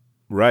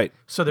 Right.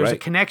 So there's a right.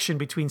 connection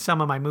between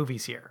some of my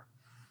movies here.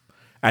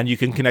 And you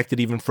can connect it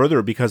even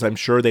further because I'm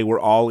sure they were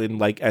all in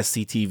like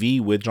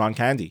SCTV with John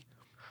Candy.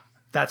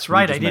 That's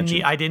right. just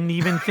I didn't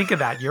even think of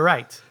that. You're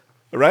right.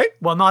 Right?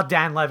 Well, not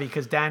Dan Levy,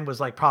 because Dan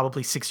was like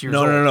probably 6 years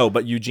No, old. no,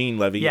 but Eugene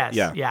Levy. Yes.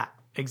 Yeah. Yeah.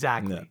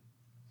 Exactly. Yeah.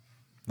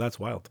 That's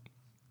wild.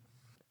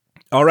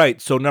 All right.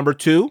 So number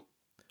 2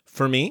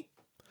 for me,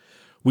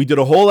 we did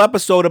a whole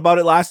episode about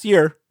it last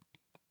year.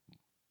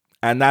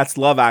 And that's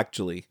Love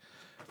Actually.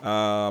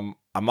 I'm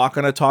not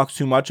going to talk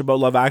too much about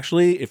Love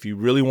Actually. If you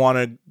really want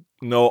to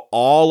know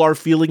all our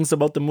feelings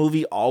about the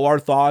movie, all our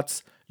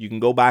thoughts, you can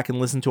go back and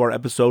listen to our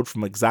episode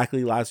from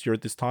exactly last year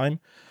at this time.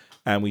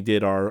 And we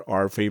did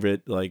our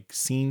favorite like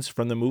scenes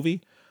from the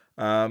movie.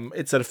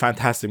 It's a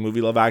fantastic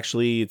movie, Love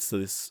Actually. It's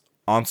this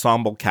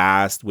ensemble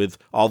cast with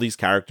all these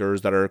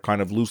characters that are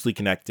kind of loosely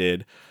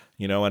connected,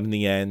 you know, and in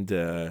the end,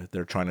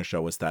 they're trying to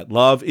show us that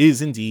love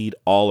is indeed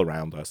all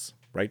around us.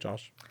 Right,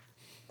 Josh?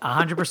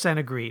 100%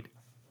 agreed.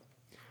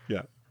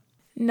 Yeah.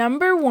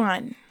 Number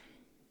 1.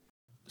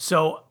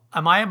 So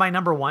am I at my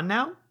number 1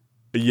 now?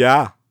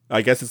 Yeah.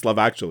 I guess it's Love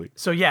Actually.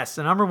 So yes,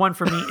 the number 1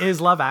 for me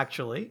is Love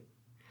Actually.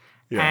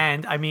 Yeah.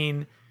 And I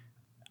mean,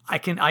 I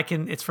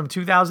can, it's from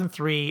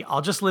 2003.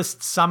 I'll just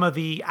list some of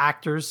the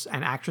actors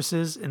and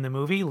actresses in the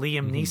movie.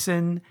 Liam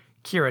Neeson,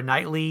 Keira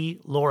Knightley,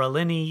 Laura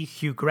Linney,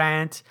 Hugh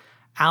Grant,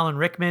 Alan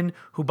Rickman,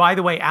 who, by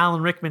the way,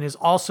 Alan Rickman is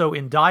also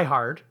in Die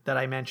Hard that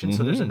I mentioned.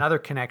 So there's another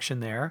connection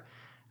there.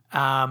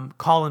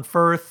 Colin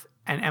Firth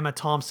and Emma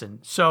Thompson.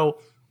 So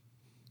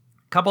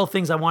a couple of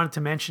things I wanted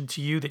to mention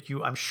to you that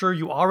I'm sure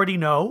you already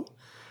know,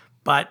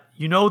 but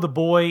you know the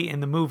boy in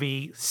the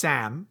movie,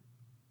 Sam.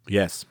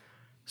 Yes.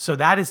 So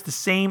that is the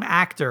same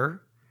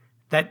actor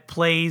that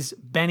plays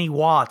Benny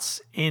Watts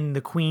in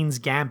The Queen's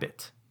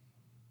Gambit.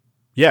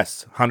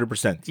 Yes.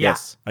 100%. Yeah.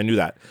 Yes. I knew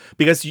that.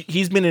 Because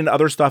he's been in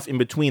other stuff in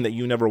between that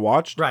you never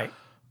watched. Right.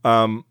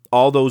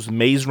 All those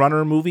Maze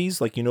Runner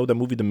movies, like, you know, the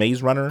movie The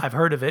Maze Runner. I've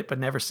heard of it, but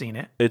never seen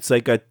it. It's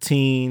like a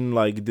teen,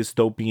 like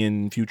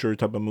dystopian future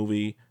type of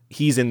movie.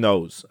 He's in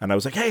those. And I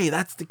was like, hey,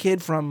 that's the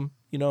kid from,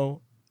 you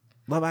know,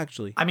 Love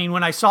Actually. I mean,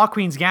 when I saw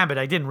Queen's Gambit,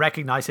 I didn't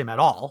recognize him at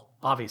all,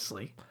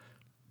 obviously.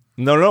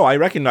 No, I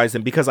recognize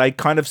him because I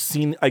kind of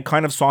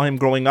saw him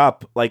growing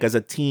up like as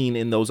a teen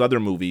in those other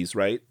movies,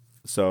 right?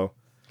 So,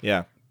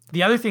 yeah.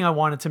 The other thing I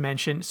wanted to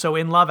mention, so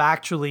in Love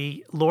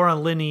Actually, Laura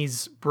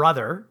Linney's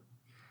brother,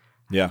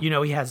 Yeah. you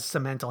know, he has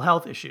some mental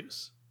health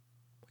issues.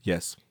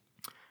 Yes.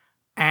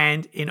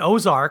 And in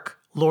Ozark,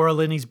 Laura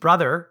Linney's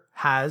brother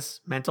has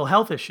mental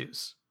health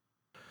issues.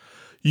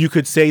 You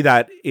could say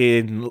that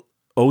in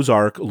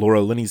Ozark,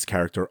 Laura Linney's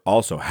character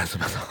also has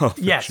mental health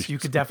Yes, issues. you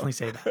could definitely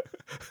say that.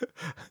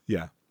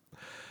 Yeah.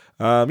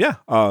 I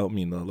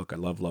mean, look, I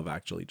love Love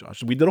Actually,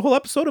 Josh. We did a whole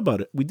episode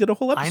about it.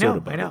 I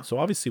know. It. So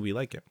obviously we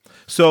like it.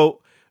 So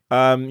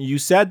you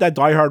said that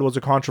Die Hard was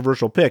a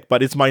controversial pick,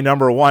 but it's my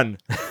number 1.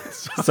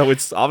 So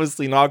it's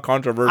obviously not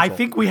controversial. I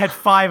think we had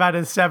 5 out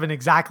of 7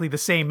 exactly the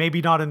same.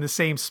 Maybe not in the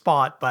same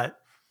spot, but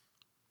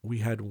we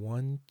had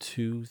 1,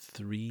 2,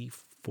 3,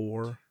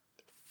 4,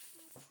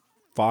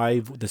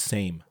 5 the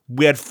same.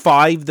 We had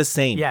 5 the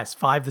same. yes,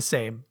 5 the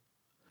same.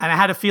 And I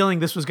had a feeling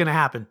this was going to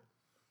happen.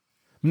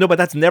 No, but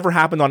that's never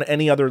happened on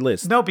any other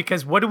list. No,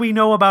 because what do we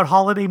know about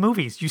holiday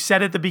movies? You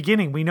said at the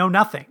beginning, we know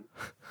nothing.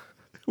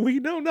 We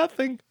know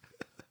nothing.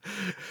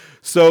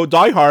 So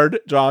Die Hard,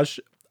 Josh,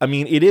 I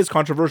mean, it is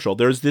controversial.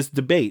 There's this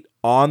debate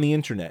on the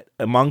internet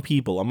among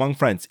people, among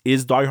friends.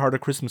 Is Die Hard a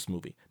Christmas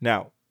movie?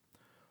 Now,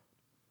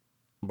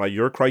 by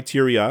your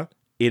criteria,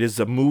 it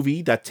is a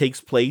movie that takes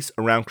place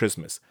around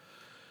Christmas.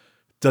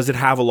 Does it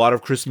have a lot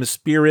of Christmas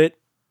spirit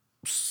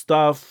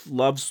stuff,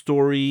 love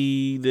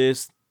story,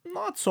 this?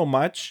 Not so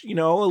much, you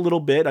know, a little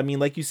bit. I mean,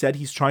 like you said,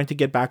 he's trying to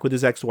get back with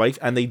his ex-wife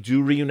and they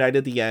do reunite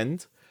at the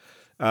end.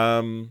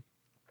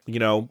 You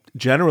know,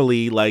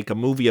 generally like a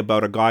movie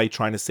about a guy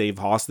trying to save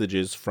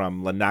hostages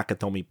from La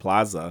Nakatomi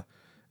Plaza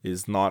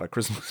is not a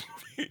Christmas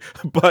movie.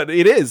 But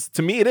it is.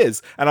 To me, it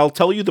is. And I'll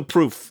tell you the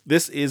proof.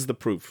 This is the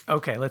proof.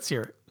 Okay, let's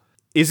hear it.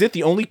 Is it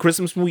the only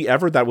Christmas movie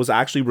ever that was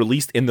actually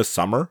released in the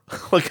summer?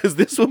 Like, because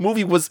this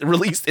movie was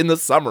released in the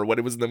summer when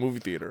it was in the movie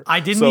theater. I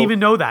didn't even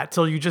know that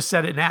till you just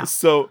said it now.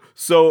 So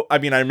I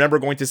mean, I remember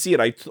going to see it.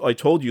 I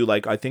told you,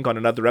 like, I think on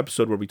another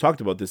episode where we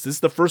talked about this. This is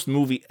the first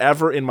movie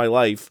ever in my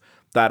life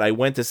that I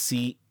went to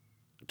see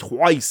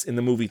twice in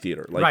the movie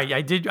theater. Like, right,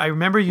 I did. I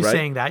remember you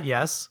saying that.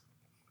 Yes.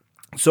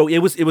 So it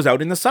was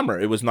out in the summer.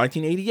 It was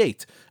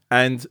 1988,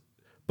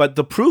 but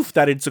the proof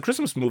that it's a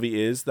Christmas movie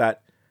is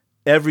that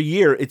every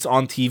year it's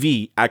on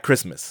TV at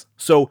Christmas.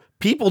 So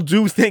people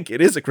do think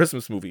it is a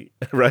Christmas movie,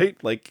 right?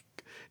 Like,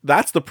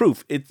 that's the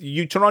proof.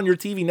 You turn on your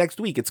TV next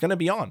week, it's going to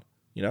be on,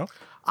 you know?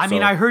 I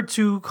mean, I heard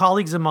two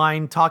colleagues of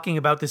mine talking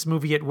about this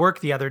movie at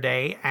work the other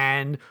day,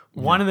 and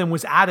one of them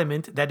was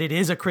adamant that it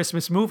is a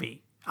Christmas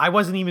movie. I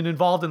wasn't even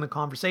involved in the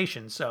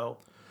conversation, so...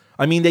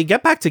 I mean, they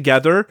get back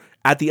together.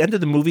 At the end of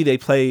the movie, they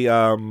play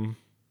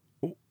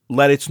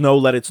Let It Snow,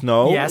 Let It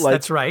Snow. Yes, like,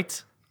 that's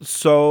right.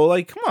 So,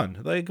 like, come on.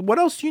 Like, what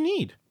else do you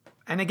need?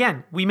 And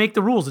again, we make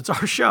the rules. It's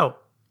our show.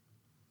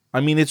 I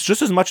mean, it's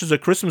just as much as a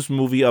Christmas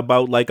movie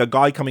about, like, a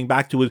girl coming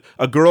back to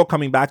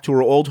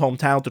her old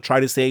hometown to try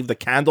to save the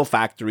candle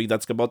factory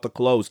that's about to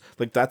close.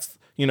 Like, that's,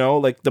 you know,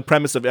 like the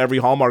premise of every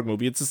Hallmark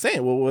movie. It's the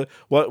same. Well,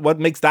 what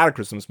makes that a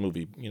Christmas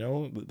movie? You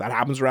know, that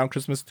happens around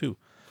Christmas too.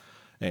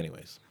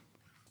 Anyways,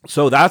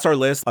 so that's our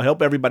list. I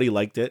hope everybody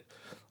liked it.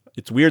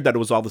 It's weird that it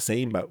was all the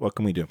same, but what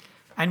can we do?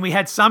 And we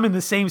had some in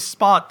the same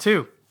spot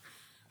too.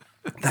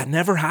 That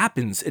never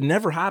happens. It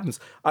never happens.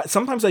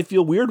 Sometimes I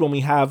feel weird when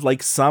we have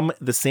like some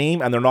the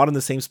same and they're not in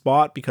the same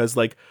spot because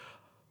like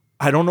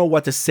I don't know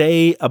what to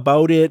say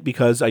about it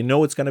because I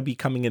know it's going to be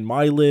coming in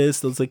my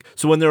list. It's like,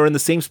 so when they're in the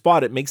same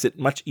spot, it makes it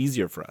much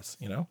easier for us,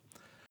 you know?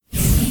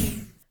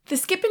 The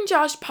Skip and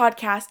Josh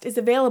podcast is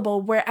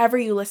available wherever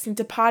you listen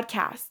to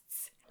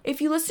podcasts.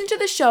 If you listen to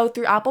the show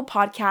through Apple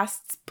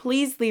Podcasts,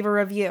 please leave a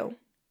review.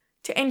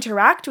 To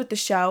interact with the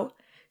show,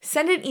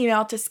 send an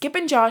email to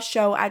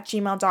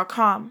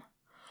skipandjoshshow@gmail.com.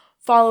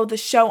 Follow the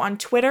show on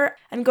Twitter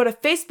and go to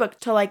Facebook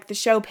to like the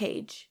show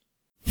page.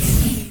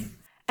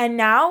 And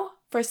now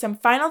for some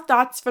final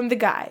thoughts from the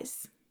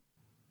guys.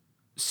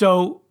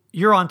 So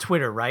you're on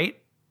Twitter, right?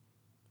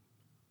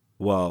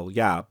 Well,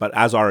 yeah, but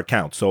as our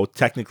account. So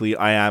technically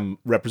I am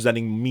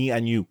representing me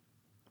and you.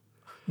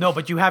 No,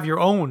 but you have your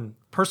own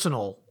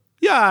personal.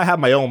 Yeah, I have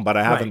my own, but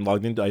I haven't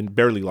logged into I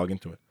barely log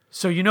into it.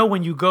 So you know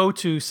when you go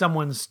to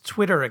someone's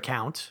Twitter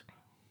account,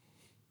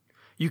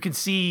 you can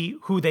see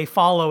who they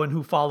follow and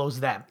who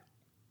follows them.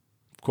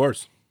 Of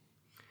course.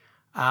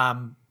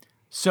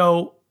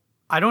 So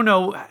I don't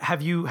know.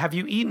 Have you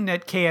eaten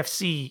at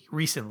KFC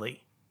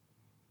recently?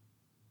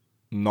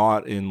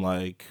 Not in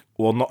like,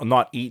 well,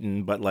 not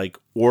eaten, but like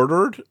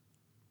ordered,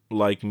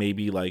 like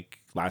maybe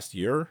like last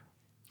year.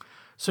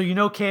 So you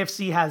know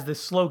KFC has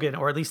this slogan,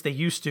 or at least they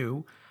used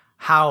to,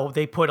 how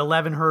they put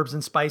 11 herbs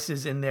and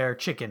spices in their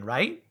chicken,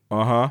 right?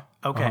 Uh-huh.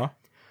 Okay. Uh-huh.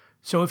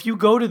 So if you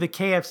go to the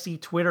KFC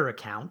Twitter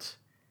account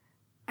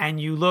and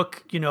you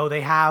look, you know,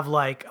 they have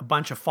like a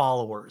bunch of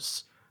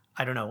followers.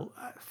 I don't know,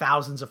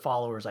 thousands of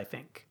followers, I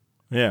think.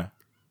 Yeah.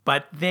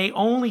 But they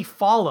only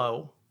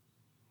follow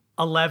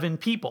 11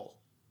 people.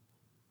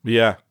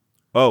 Yeah.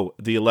 Oh,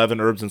 the 11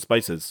 herbs and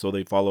spices. So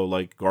they follow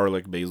like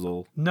garlic,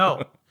 basil.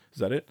 No. Is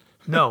that it?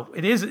 No,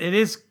 it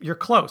is, you're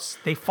close.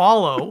 They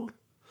follow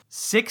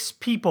 6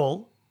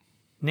 people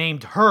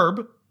named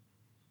Herb.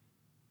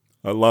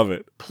 I love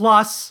it.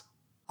 Plus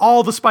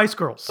all the Spice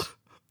Girls.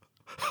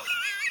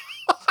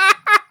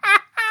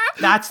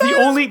 That's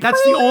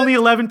the only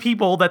 11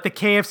 people that the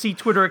KFC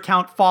Twitter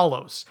account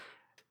follows.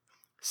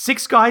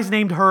 6 guys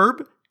named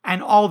Herb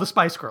and all the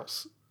Spice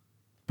Girls.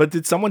 But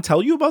did someone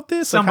tell you about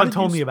this? Someone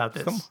told me about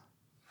this.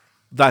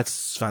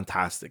 That's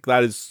fantastic.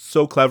 That is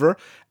so clever,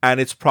 and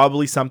it's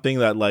probably something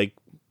that like,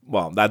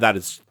 well,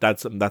 that's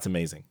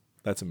amazing.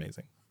 That's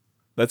amazing.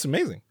 That's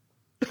amazing.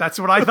 That's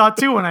what I thought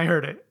too when I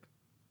heard it.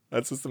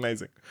 That's just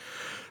amazing.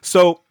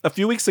 So a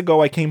few weeks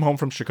ago, I came home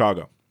from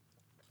Chicago.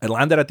 I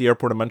landed at the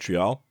airport of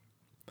Montreal,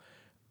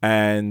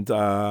 and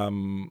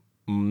no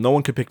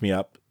one could pick me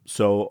up.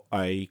 So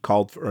I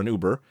called for an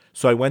Uber.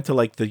 So I went to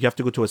you have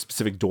to go to a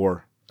specific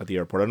door at the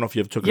airport. I don't know if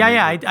you have took.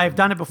 I've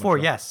done it before.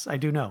 Yes, I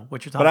do know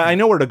what you're talking about. But I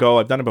know where to go.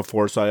 I've done it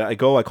before. So I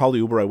call the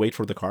Uber, I wait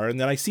for the car,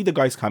 and then I see the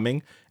guys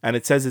coming, and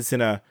it says it's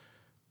in an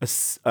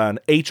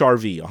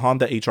HRV, a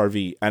Honda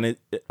HRV, and it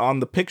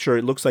on the picture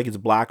it looks like it's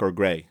black or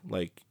gray,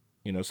 like,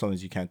 you know,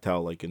 sometimes you can't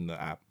tell like in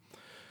the app.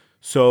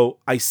 So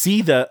I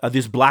see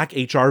this black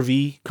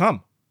HRV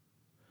come.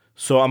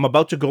 So I'm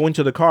about to go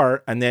into the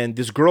car, and then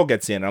this girl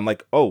gets in. And I'm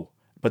like, oh,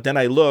 but then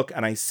I look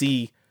and I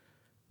see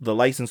the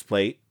license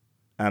plate,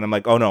 and I'm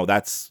like, oh no,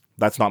 that's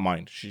not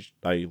mine.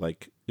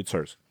 It's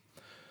hers.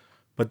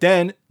 But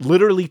then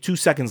literally 2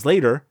 seconds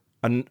later,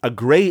 a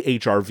gray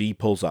HRV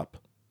pulls up,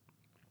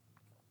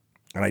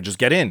 and I just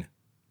get in.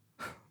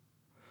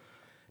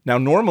 Now,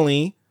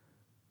 normally,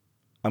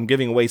 I'm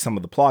giving away some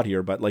of the plot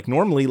here, but like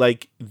normally,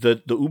 like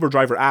the Uber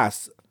driver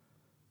asks,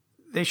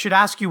 they should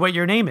ask you what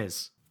your name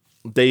is.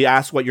 they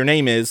ask what your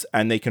name is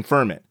and they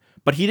confirm it.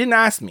 But he didn't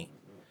ask me.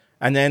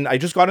 And then I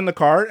just got in the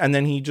car and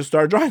then he just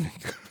started driving.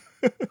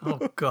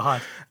 Oh,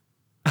 God.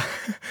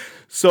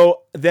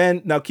 So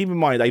then, now keep in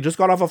mind, I just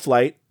got off a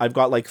flight. I've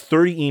got like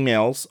 30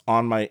 emails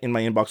in my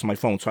inbox on my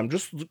phone. So I'm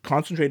just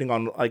concentrating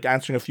on like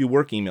answering a few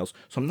work emails.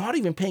 So I'm not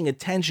even paying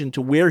attention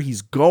to where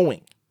he's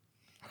going.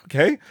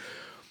 Okay?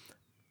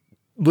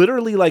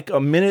 Literally like a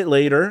minute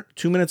later,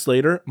 2 minutes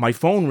later, my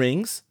phone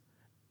rings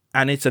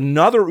and it's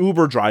another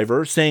Uber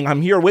driver saying,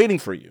 I'm here waiting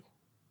for you.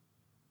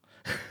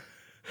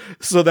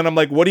 So then I'm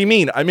like, what do you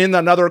mean? I'm in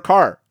another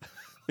car,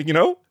 you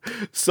know?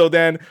 So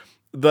then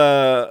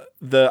I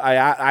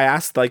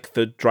asked like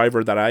the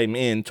driver that I'm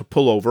in to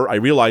pull over. I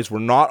realized we're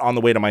not on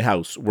the way to my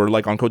house. We're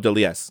like on Côte de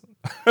Liesse.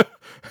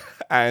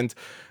 and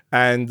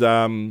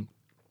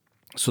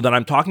so then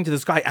I'm talking to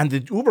this guy, and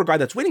the Uber guy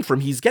that's waiting for him,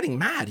 he's getting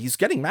mad. He's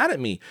getting mad at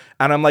me.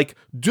 And I'm like,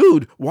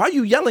 dude, why are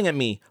you yelling at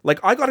me? Like,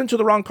 I got into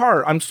the wrong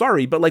car. I'm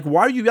sorry, but like,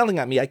 why are you yelling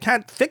at me? I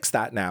can't fix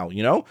that now,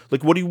 you know?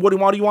 Like, what do you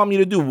want me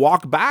to do?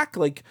 Walk back?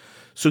 Like,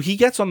 so he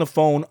gets on the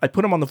phone. I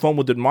put him on the phone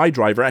with my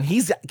driver, and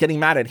he's getting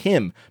mad at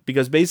him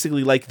because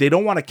basically, like, they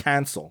don't want to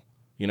cancel,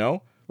 you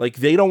know? Like,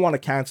 they don't want to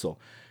cancel.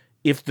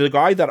 If the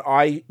guy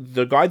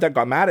that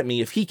got mad at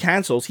me, if he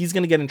cancels, he's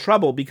going to get in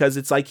trouble because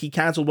it's like he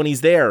canceled when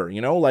he's there, you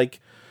know? Like,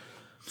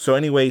 so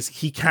anyways,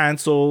 he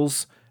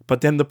cancels.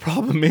 But then the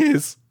problem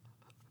is,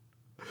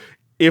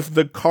 if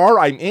the car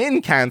I'm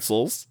in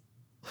cancels,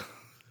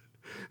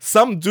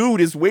 some dude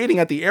is waiting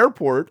at the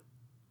airport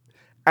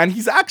and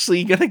he's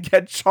actually going to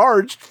get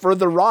charged for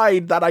the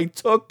ride that I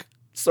took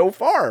so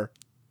far.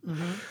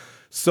 Mm-hmm.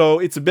 So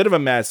it's a bit of a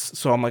mess.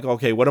 So I'm like,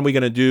 okay, what are we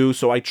going to do?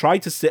 So I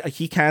tried to say,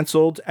 he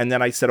canceled. And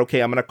then I said,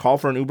 okay, I'm going to call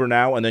for an Uber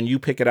now. And then you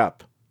pick it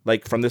up,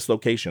 like from this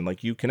location,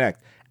 like you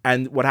connect.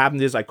 And what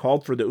happened is I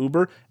called for the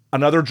Uber.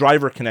 Another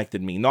driver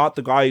connected me, not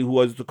the guy who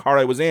was the car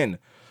I was in.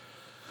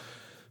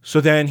 So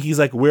then he's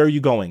like, where are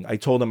you going? I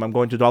told him I'm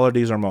going to Dollar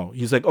Des Ormeaux.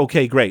 He's like,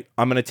 okay, great.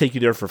 I'm going to take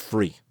you there for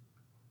free.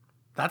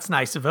 That's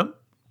nice of him.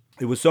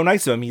 It was so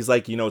nice of him. He's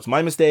like, you know, it's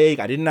my mistake.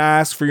 I didn't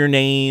ask for your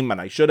name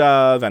and I should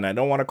have, and I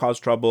don't want to cause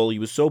trouble. He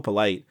was so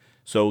polite.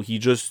 So he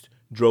just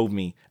drove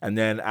me. And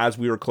then as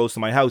we were close to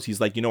my house, he's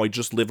like, you know, I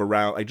just live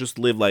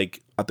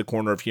like at the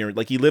corner of here.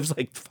 Like he lives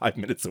like 5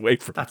 minutes away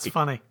from me. That's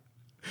funny.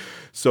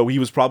 So he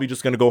was probably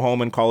just going to go home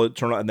and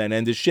turn on, and then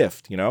end his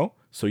shift, you know?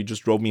 So he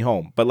just drove me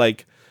home. But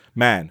like,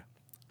 man,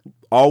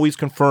 always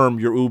confirm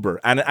your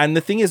Uber. And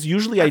the thing is,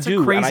 usually That's I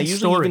do. A crazy and I usually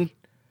story.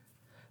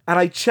 And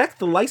I checked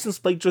the license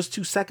plate just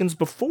 2 seconds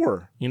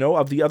before, you know,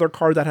 of the other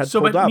car that had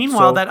pulled up. But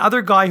meanwhile, that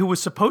other guy who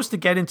was supposed to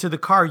get into the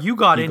car you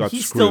got in,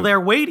 he's still there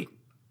waiting.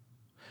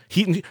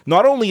 He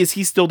not only is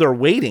he still there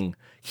waiting,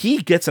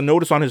 he gets a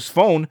notice on his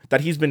phone that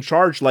he's been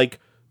charged like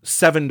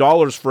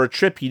 $7 for a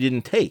trip he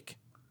didn't take.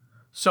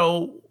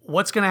 So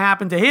what's going to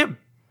happen to him?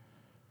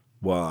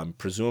 Well,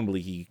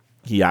 presumably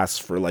he asks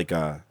for like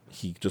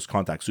he just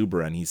contacts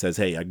Uber and he says,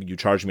 hey, you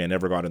charged me. I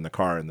never got in the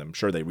car. And I'm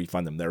sure they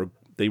refund them.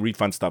 They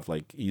refund stuff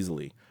like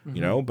easily,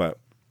 you know, but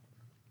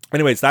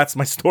anyways, that's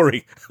my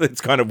story. It's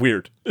kind of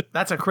weird.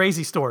 That's a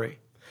crazy story.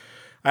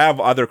 I have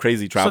other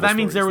crazy travel So that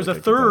means there was like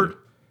a third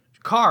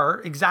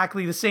car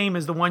exactly the same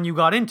as the one you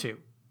got into.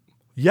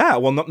 Yeah,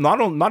 well,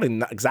 not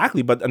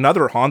exactly, but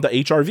another Honda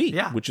HR-V,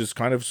 yeah, which is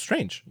kind of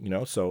strange, you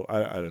know, so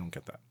I don't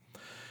get that.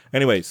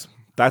 Anyways,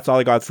 that's all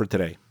I got for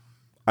today.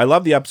 I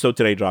love the episode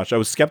today, Josh. I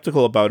was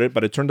skeptical about it,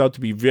 but it turned out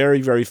to be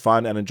very, very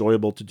fun and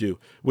enjoyable to do,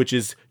 which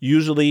is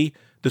usually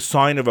the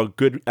sign of a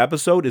good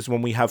episode is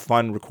when we have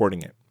fun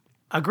recording it.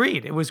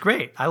 Agreed. It was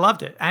great. I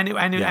loved it. And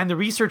the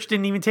research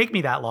didn't even take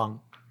me that long.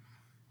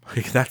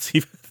 That's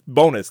even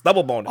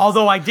double bonus.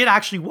 Although I did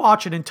actually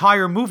watch an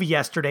entire movie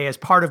yesterday as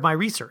part of my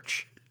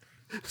research.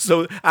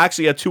 So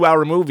actually a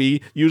 2-hour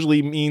movie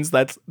usually means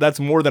that's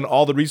more than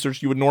all the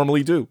research you would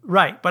normally do.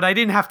 Right. But I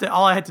didn't have to,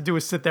 all I had to do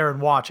was sit there and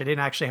watch. I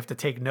didn't actually have to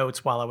take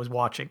notes while I was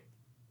watching.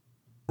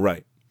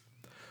 Right.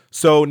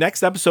 So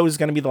next episode is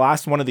going to be the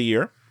last one of the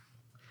year.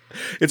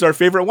 It's our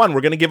favorite one.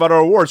 We're going to give out our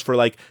awards for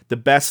like the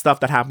best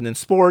stuff that happened in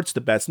sports, the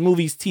best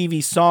movies,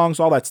 TV, songs,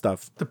 all that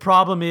stuff. The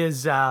problem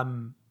is I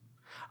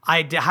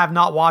have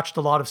not watched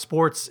a lot of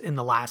sports in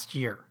the last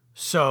year.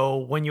 So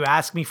when you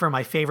ask me for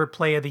my favorite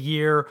play of the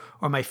year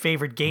or my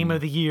favorite game of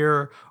the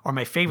year or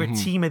my favorite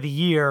team of the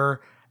year,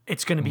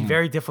 it's going to be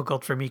very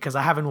difficult for me because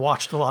I haven't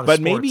watched a lot of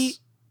sports.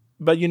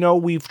 But you know,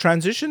 we've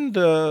transitioned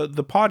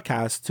the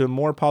podcast to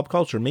more pop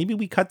culture. Maybe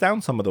we cut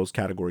down some of those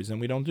categories and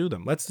we don't do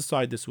them. Let's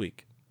decide this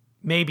week.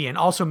 Maybe. And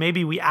also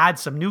maybe we add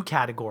some new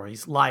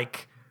categories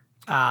like...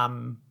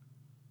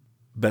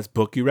 best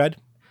book you read?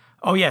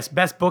 Oh, yes.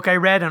 Best book I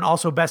read and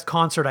also best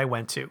concert I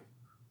went to.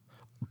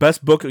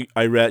 Best book you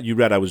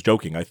read, I was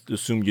joking. I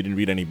assumed you didn't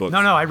read any books. No,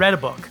 I read a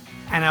book.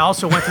 And I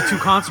also went to 2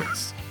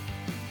 concerts.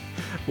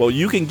 Well,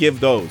 you can give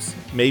those.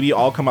 Maybe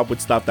I'll come up with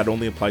stuff that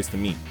only applies to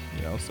me,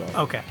 you know, so.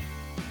 Okay.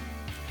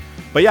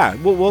 But yeah,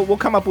 we'll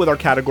come up with our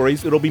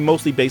categories. It'll be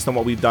mostly based on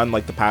what we've done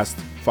like the past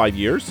 5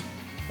 years.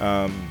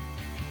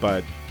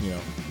 But, you know,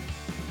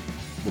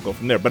 we'll go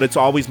from there. But it's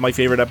always my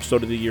favorite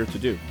episode of the year to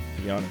do.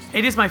 to be honest.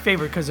 It is my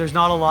favorite because there's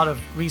not a lot of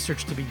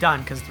research to be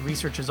done because the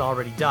research is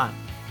already done.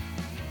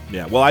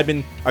 Yeah, well,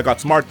 I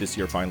got smart this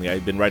year finally.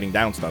 I've been writing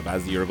down stuff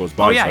as the year goes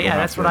by. Oh yeah, so I don't have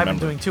that's to what I've been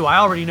remember. doing too. I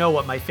already know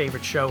what my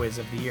favorite show is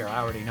of the year. I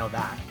already know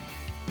that.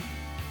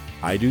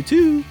 I do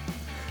too.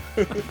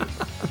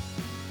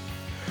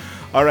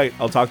 All right,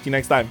 I'll talk to you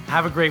next time.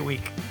 Have a great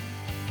week.